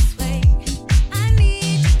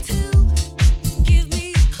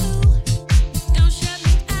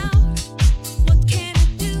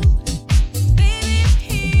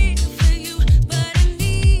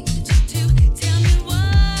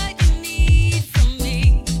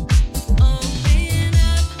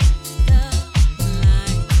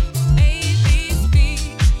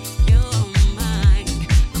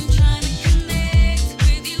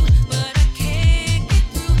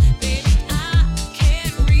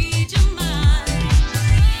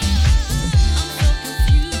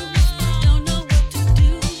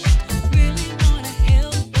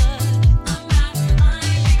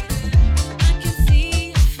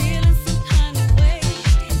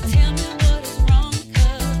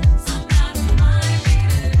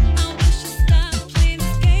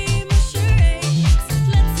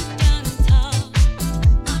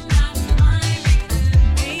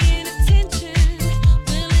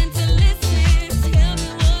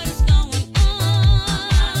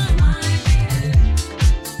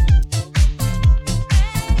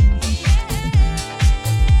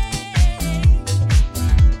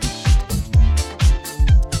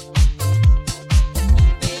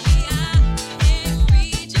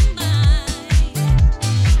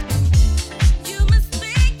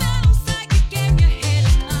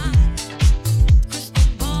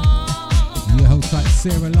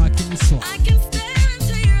 Sarah liking this one.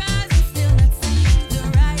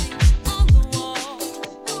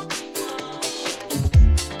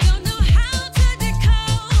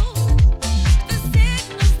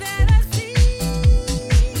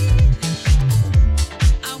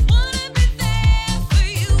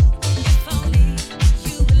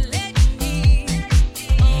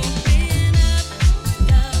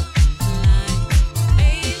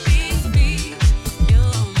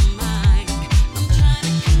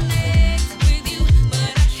 With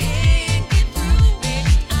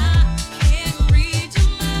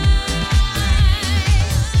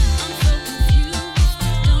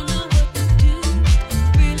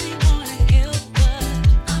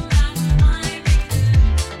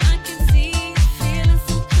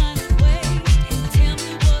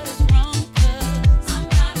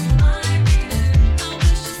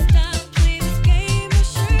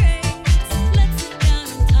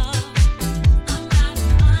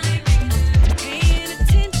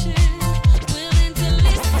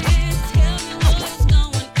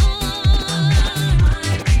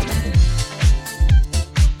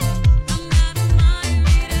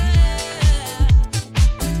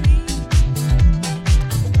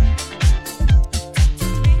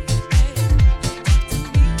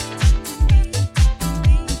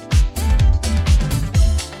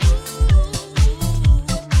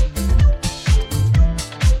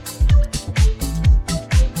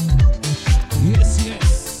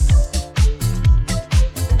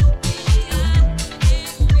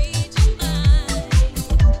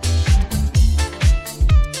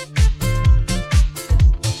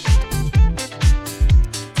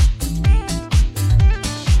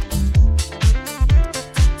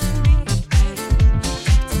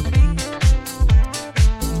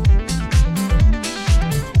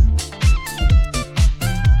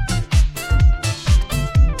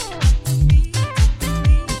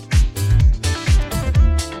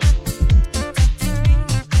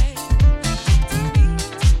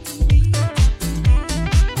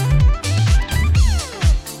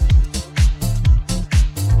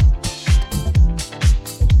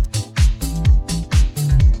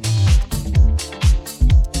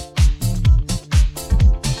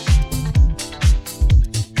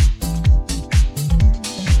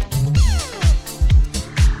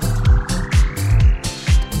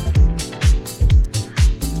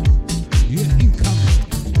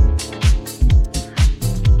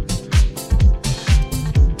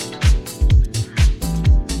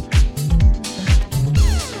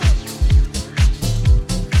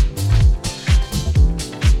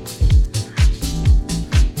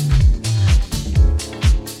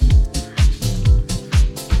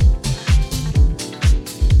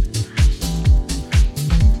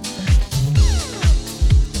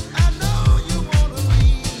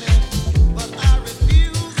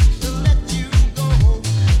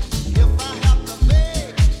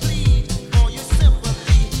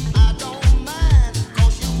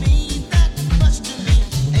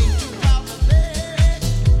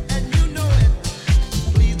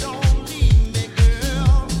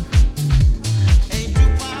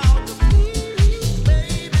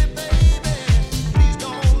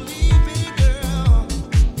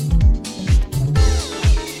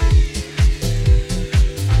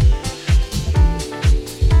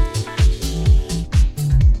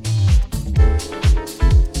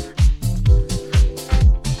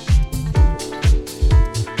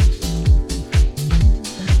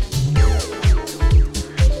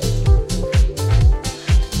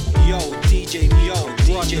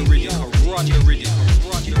DJ Mika, run the rhythm,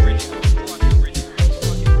 run the rhythm.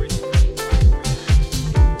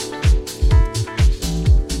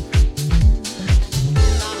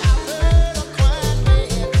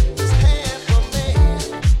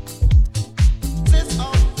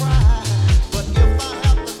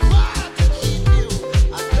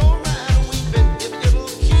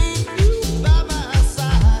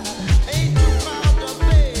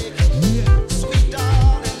 Yeah. Sweet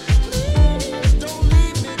darling, please don't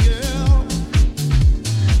leave me, girl.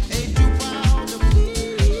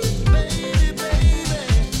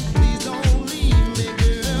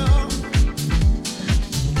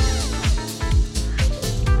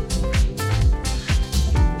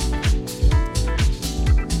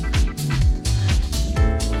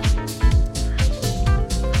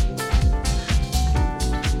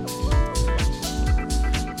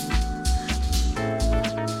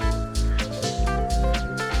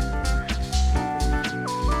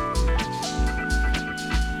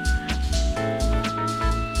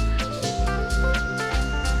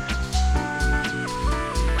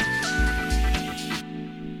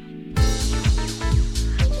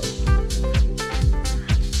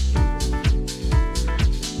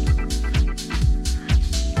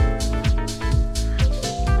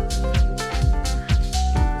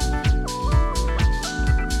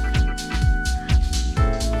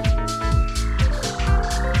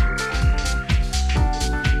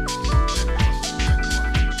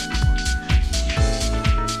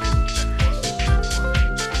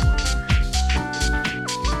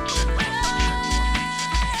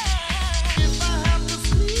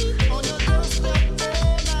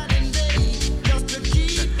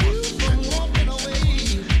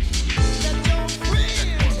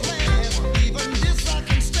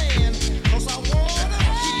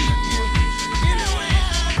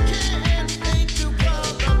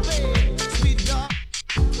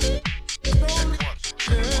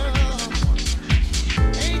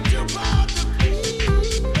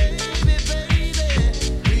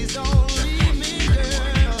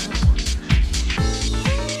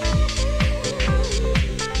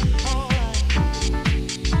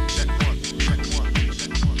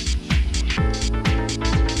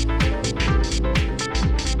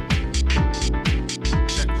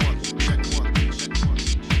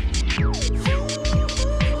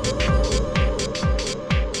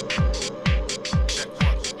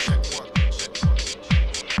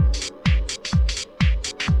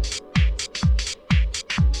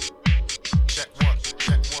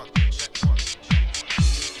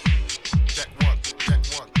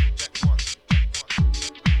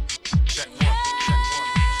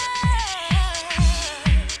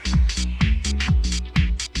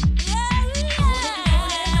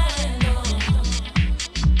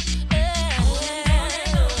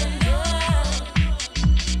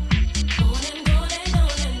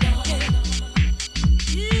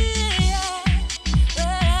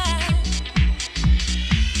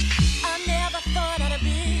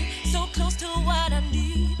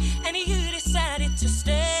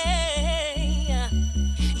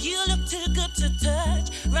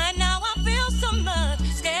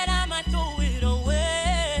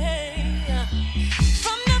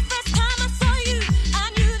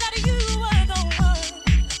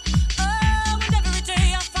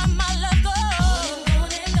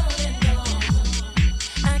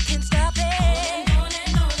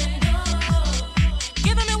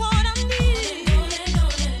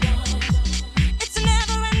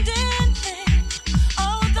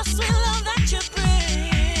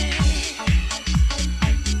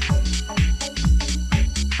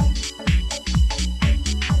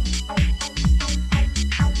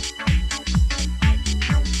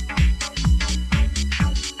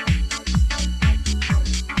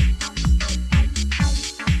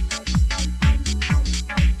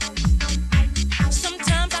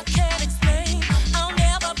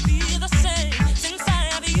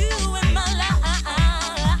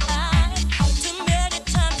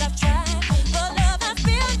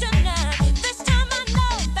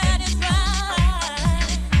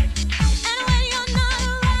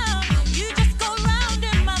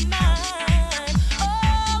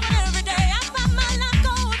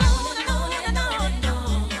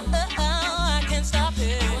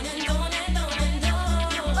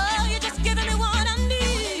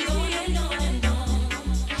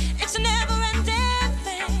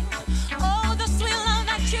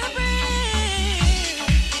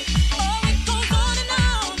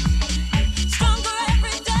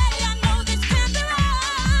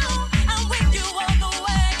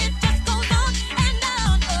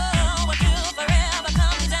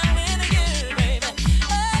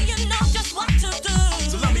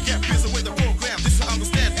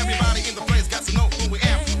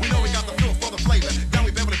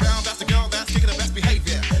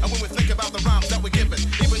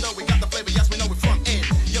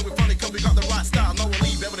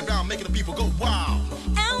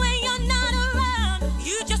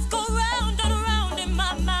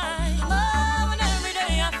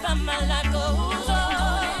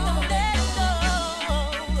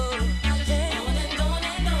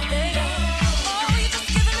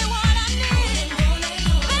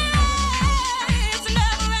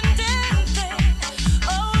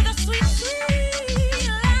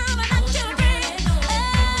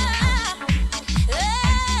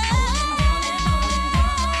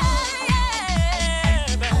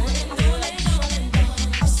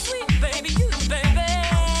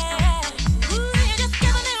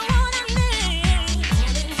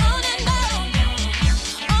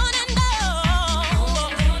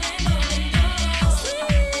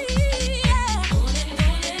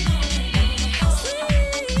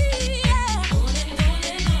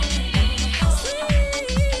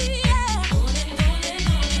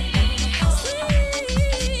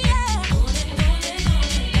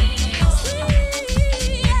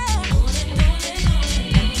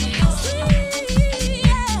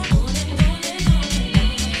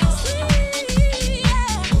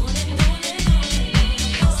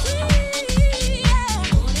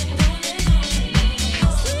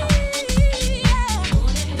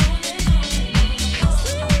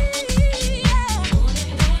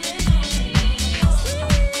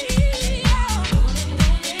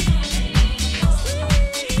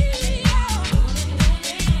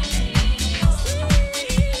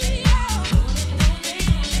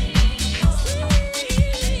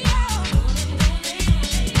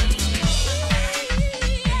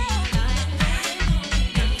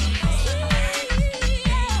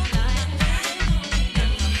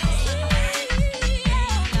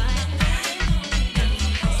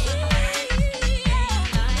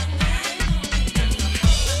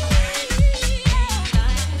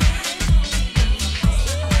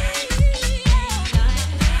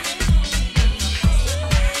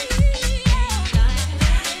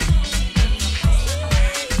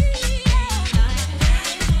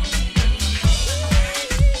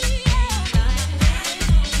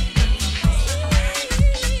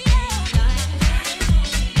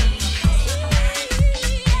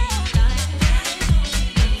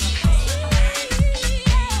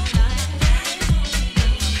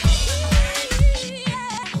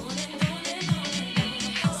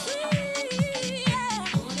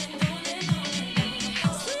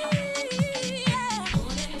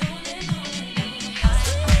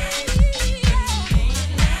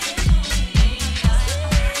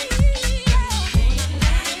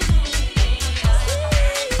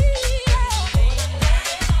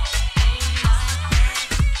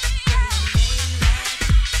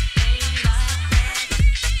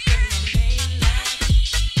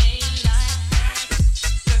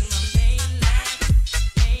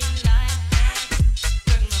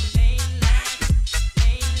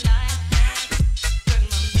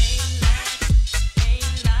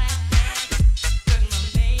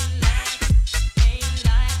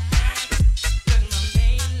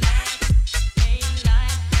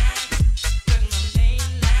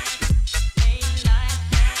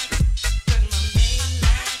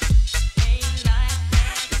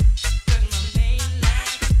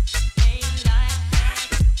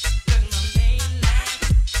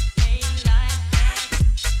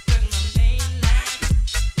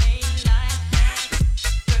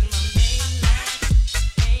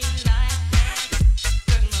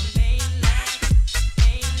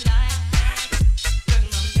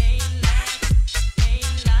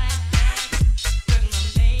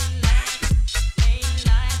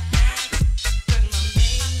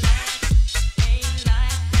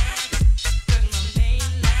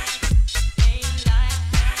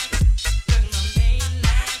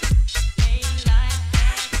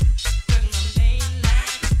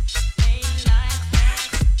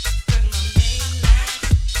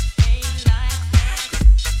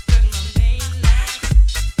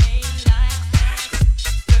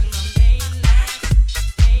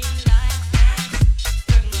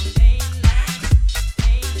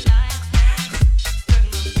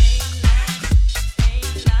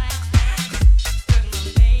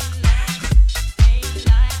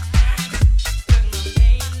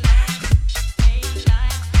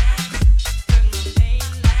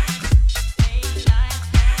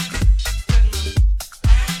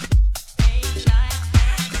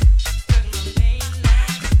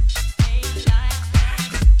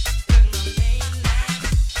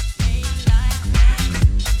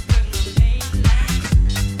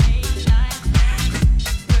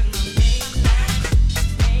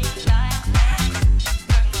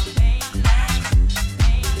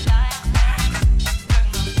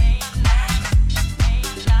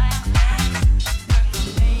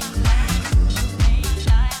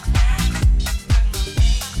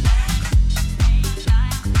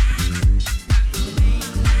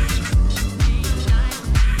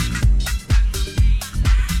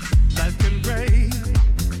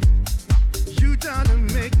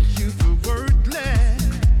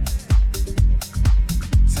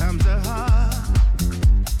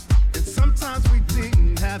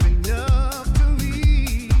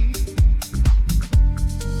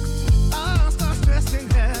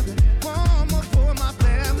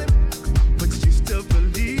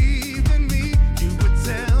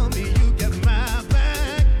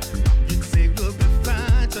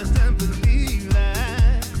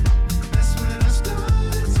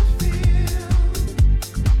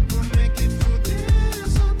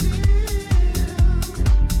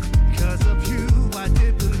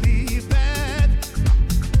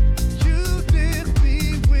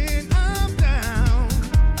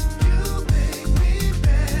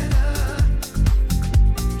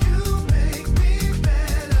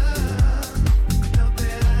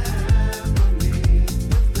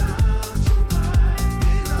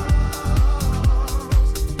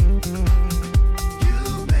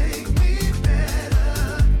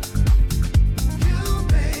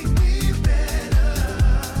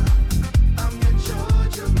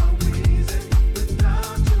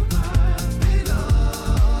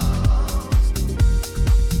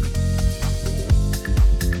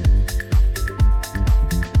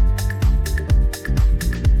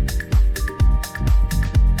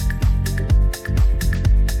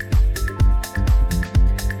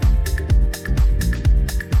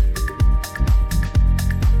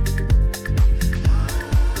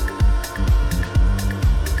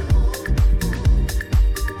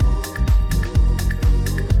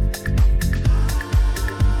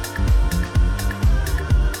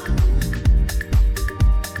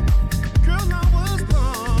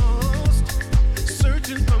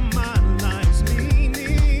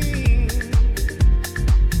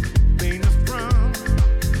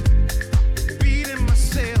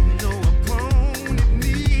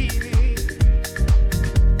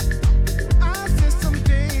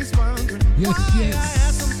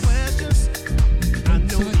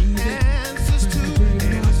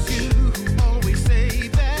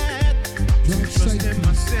 Drive safe.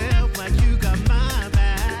 myself like you got my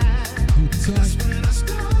back. Hold tight.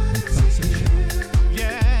 Hold tight session.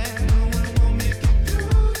 Yeah.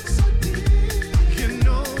 You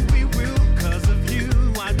know we will, 'cause of you.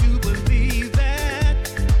 I do believe that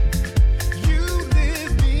you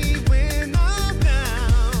lift me when I'm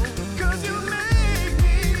down. 'Cause you make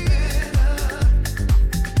me better.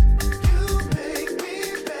 You make me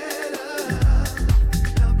better.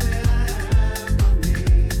 Nothing I have for me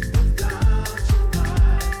without your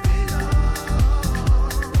mighty arms.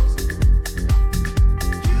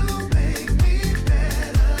 You make me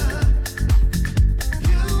better.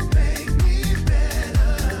 You make me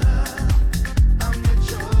better. I'm the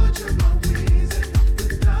Georgia of my wings, and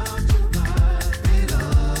without your mighty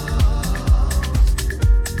arms.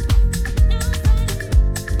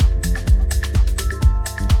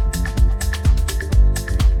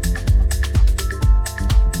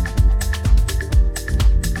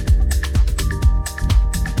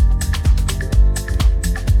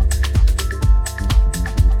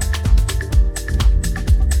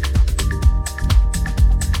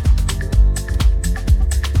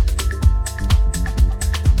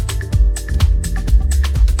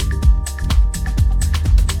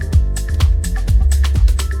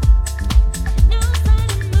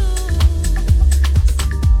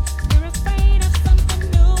 You're afraid of something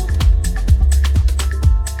new.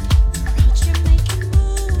 You're out here making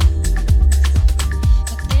moves,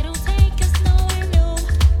 but they don't take us nowhere new.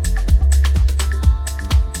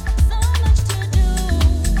 So much to do.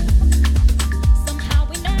 Somehow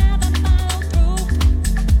we never follow through.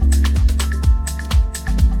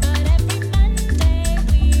 But every Monday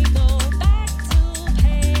we go back to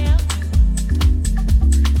pay our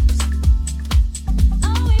dues.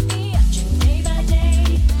 Oh, we be up day by day,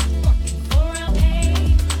 working for our pay,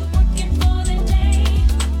 working for the day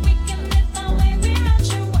we can live our way. We're out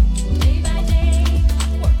here working day by day,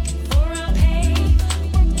 working for our pay,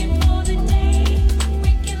 working for the day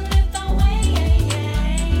we can live our way.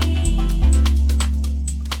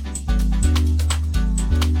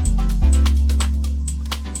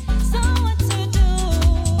 So what to do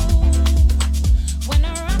when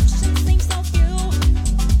our options seem so few?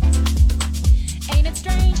 Ain't it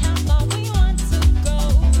strange how far we want to go,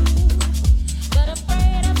 but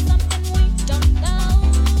afraid of something we don't know?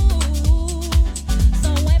 So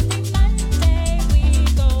every Monday we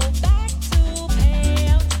go back to pay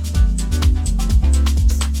our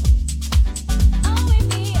dues. Oh, we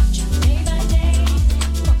be up day by day,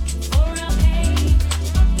 working for our pay,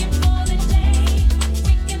 working for the day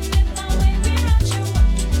we can live our way. We're out here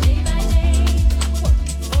working day by day,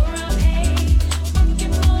 working for our pay,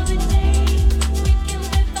 working for the day we can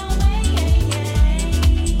live our way.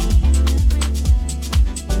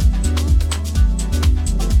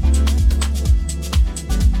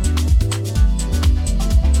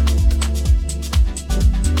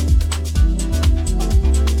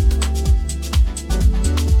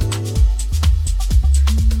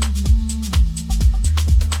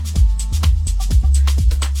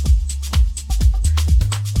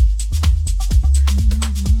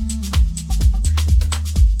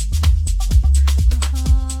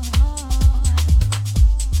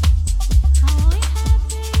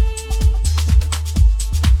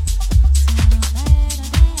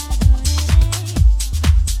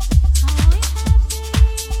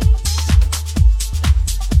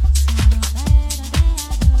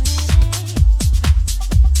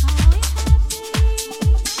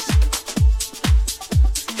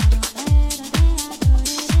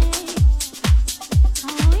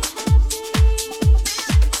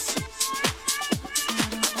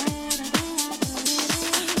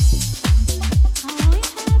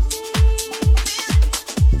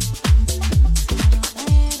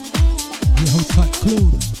 Yeah, hold tight,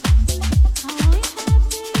 Claude.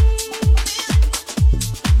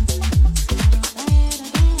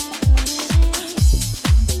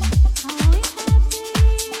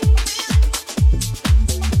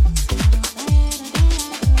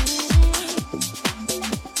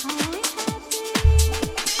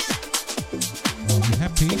 Are you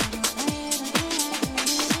happy?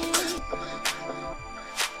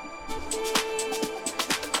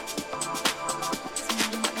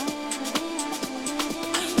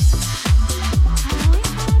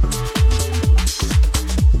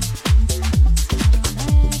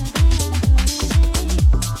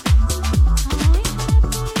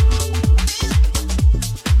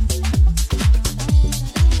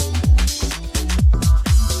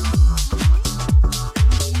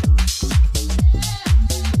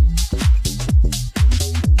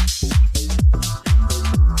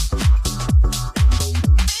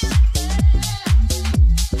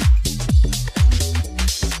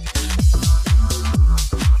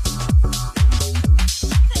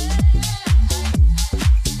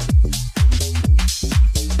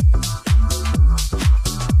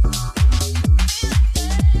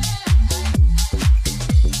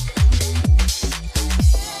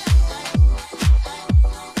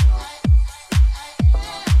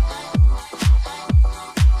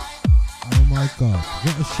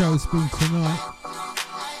 show's been tonight.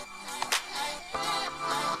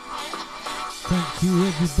 Thank you,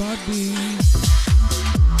 everybody.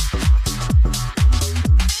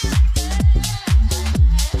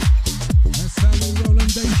 That's how we roll on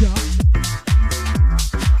Deja.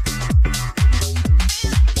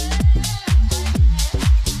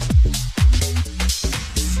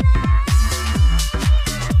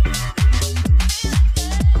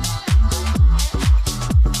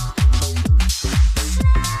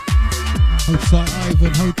 Hold tight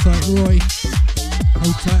Ivan, hold tight Roy,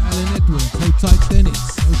 hold tight Alan Edwards, hold tight Dennis,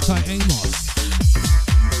 hold tight Amos,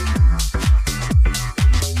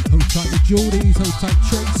 hold tight the Geordies, hold tight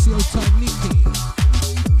Tracy, hold tight Nikki,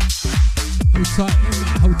 hold tight Emma,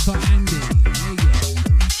 hold tight Andy, yeah.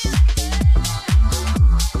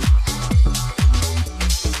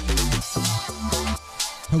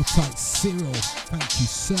 Hold tight Cyril, thank you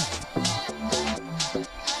sir.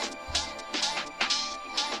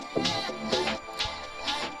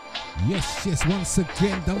 Yes, once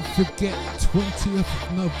again, don't forget 20th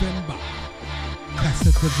of November,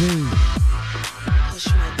 Casa de Vue,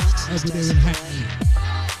 over there in Hackney,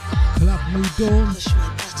 Club Moudon,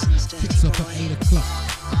 kicks off at 8 o'clock,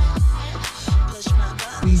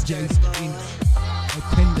 DJs in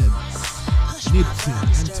attendance, Nipsey,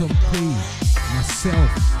 Anton P,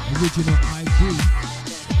 myself, Original ID,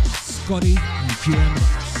 Scotty and GM.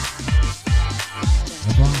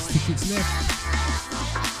 Advance tickets left.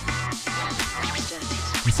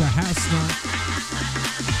 It's a house night.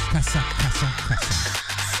 Casa, casa, casa.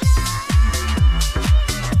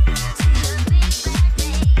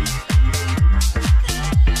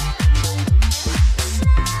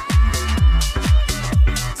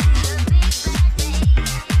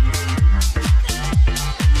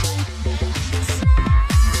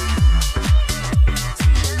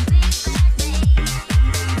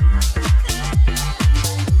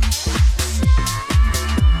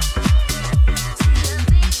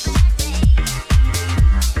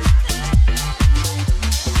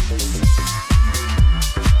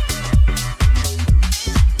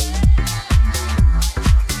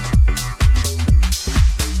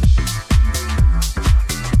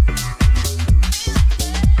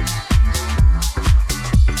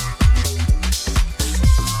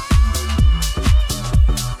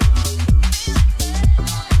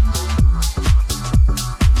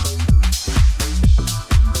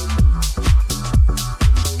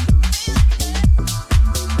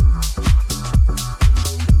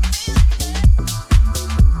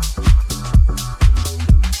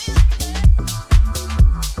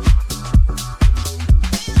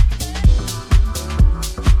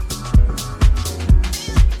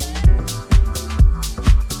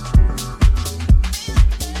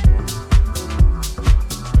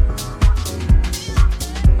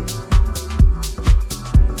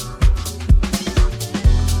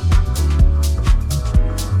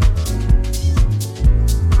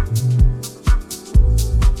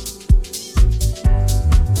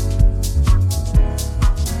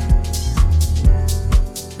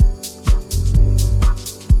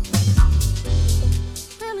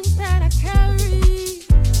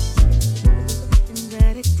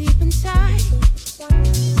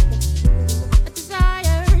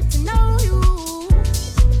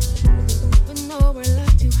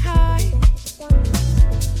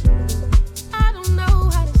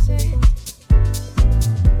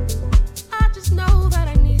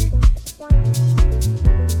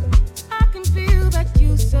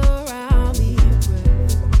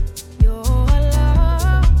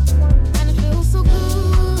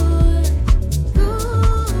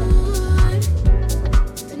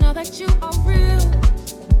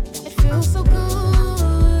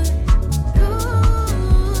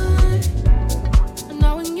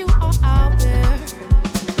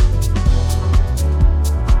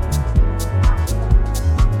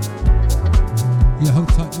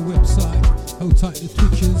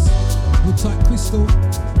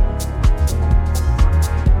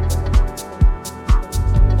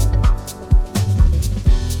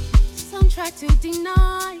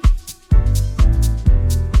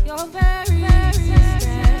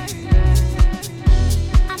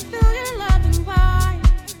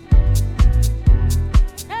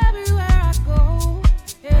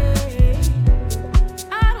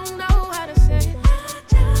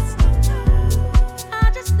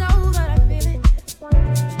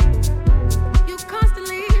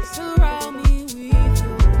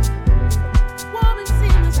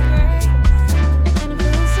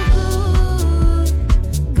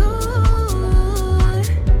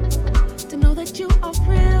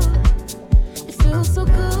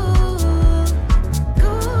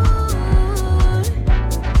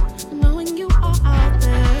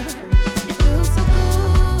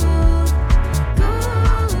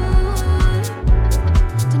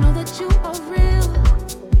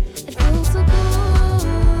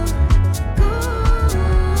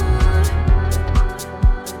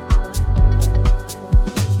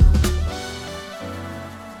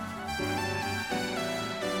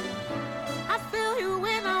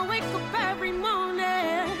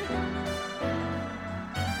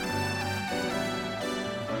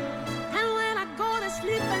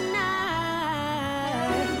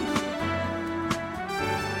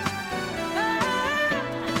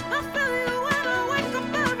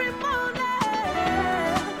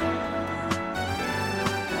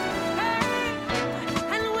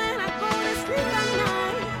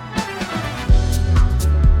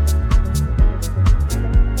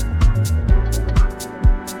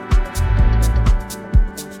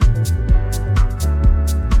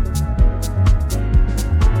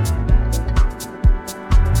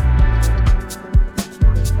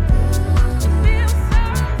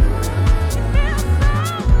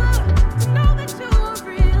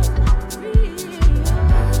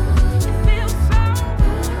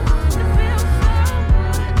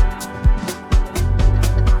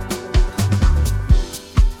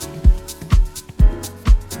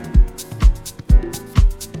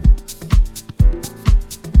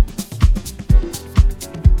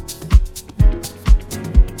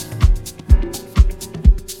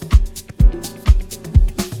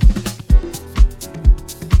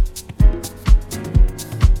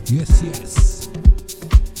 Yes, yes.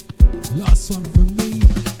 Last one from me.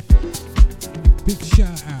 Big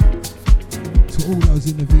shout out to all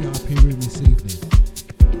those in the VIP room this evening.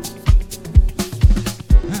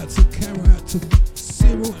 Out to Carol, out to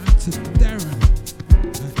Cyril, out to Darren,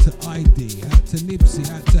 out to ID, out to Nipsey,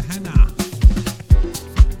 out to Hannah.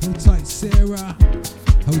 Hold tight Sarah,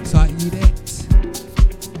 hold tight Yvette.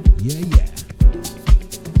 Yeah, yeah.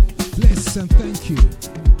 Bless and thank you.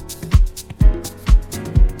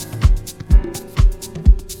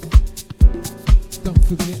 Don't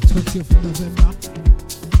forget 20th of November,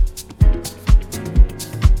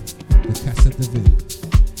 the Casa de Vue.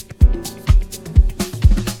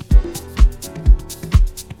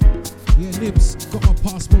 Yeah, Nibs, got my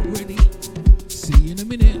passport ready. See you in a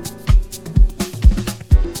minute.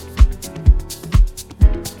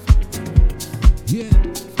 Yeah,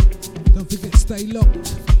 don't forget stay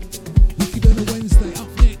locked. Wicked on a Wednesday, up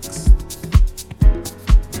next.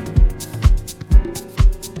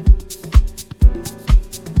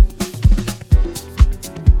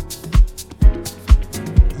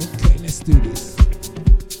 Okay, let's do this.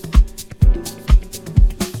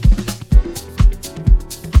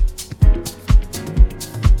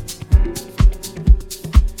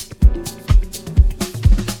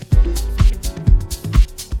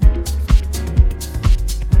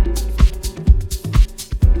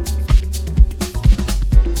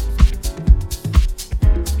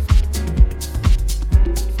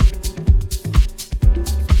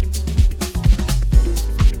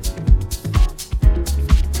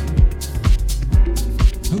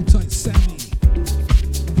 Hold tight Sammy.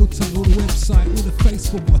 Hold tight all the website, all the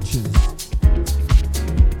Facebook watchers.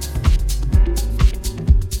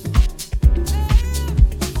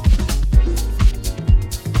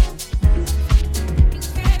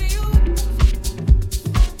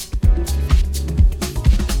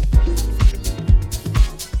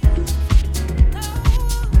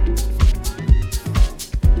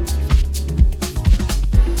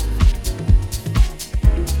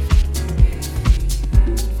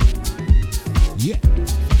 Yeah.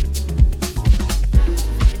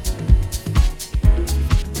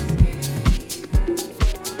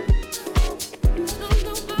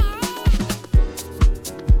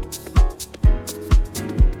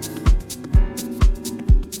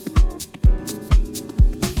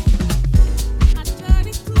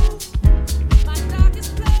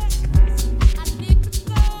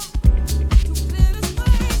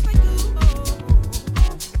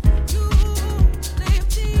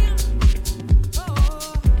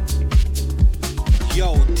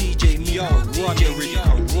 Yo, DJ Mio, run the rhythm,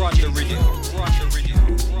 run the rhythm, run the rhythm,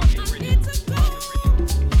 run the rhythm.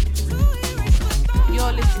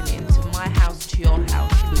 You're listening to My House to Your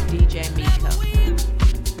House with DJ Mika.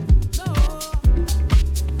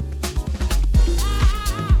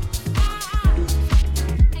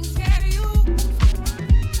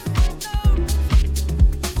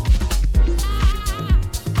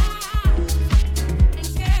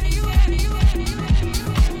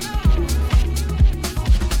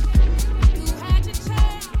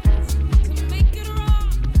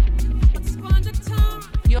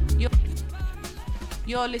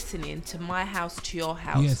 You're listening to My House to Your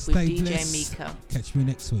House Yeah, with stay DJ blessed. Mika. Catch me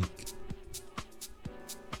next week.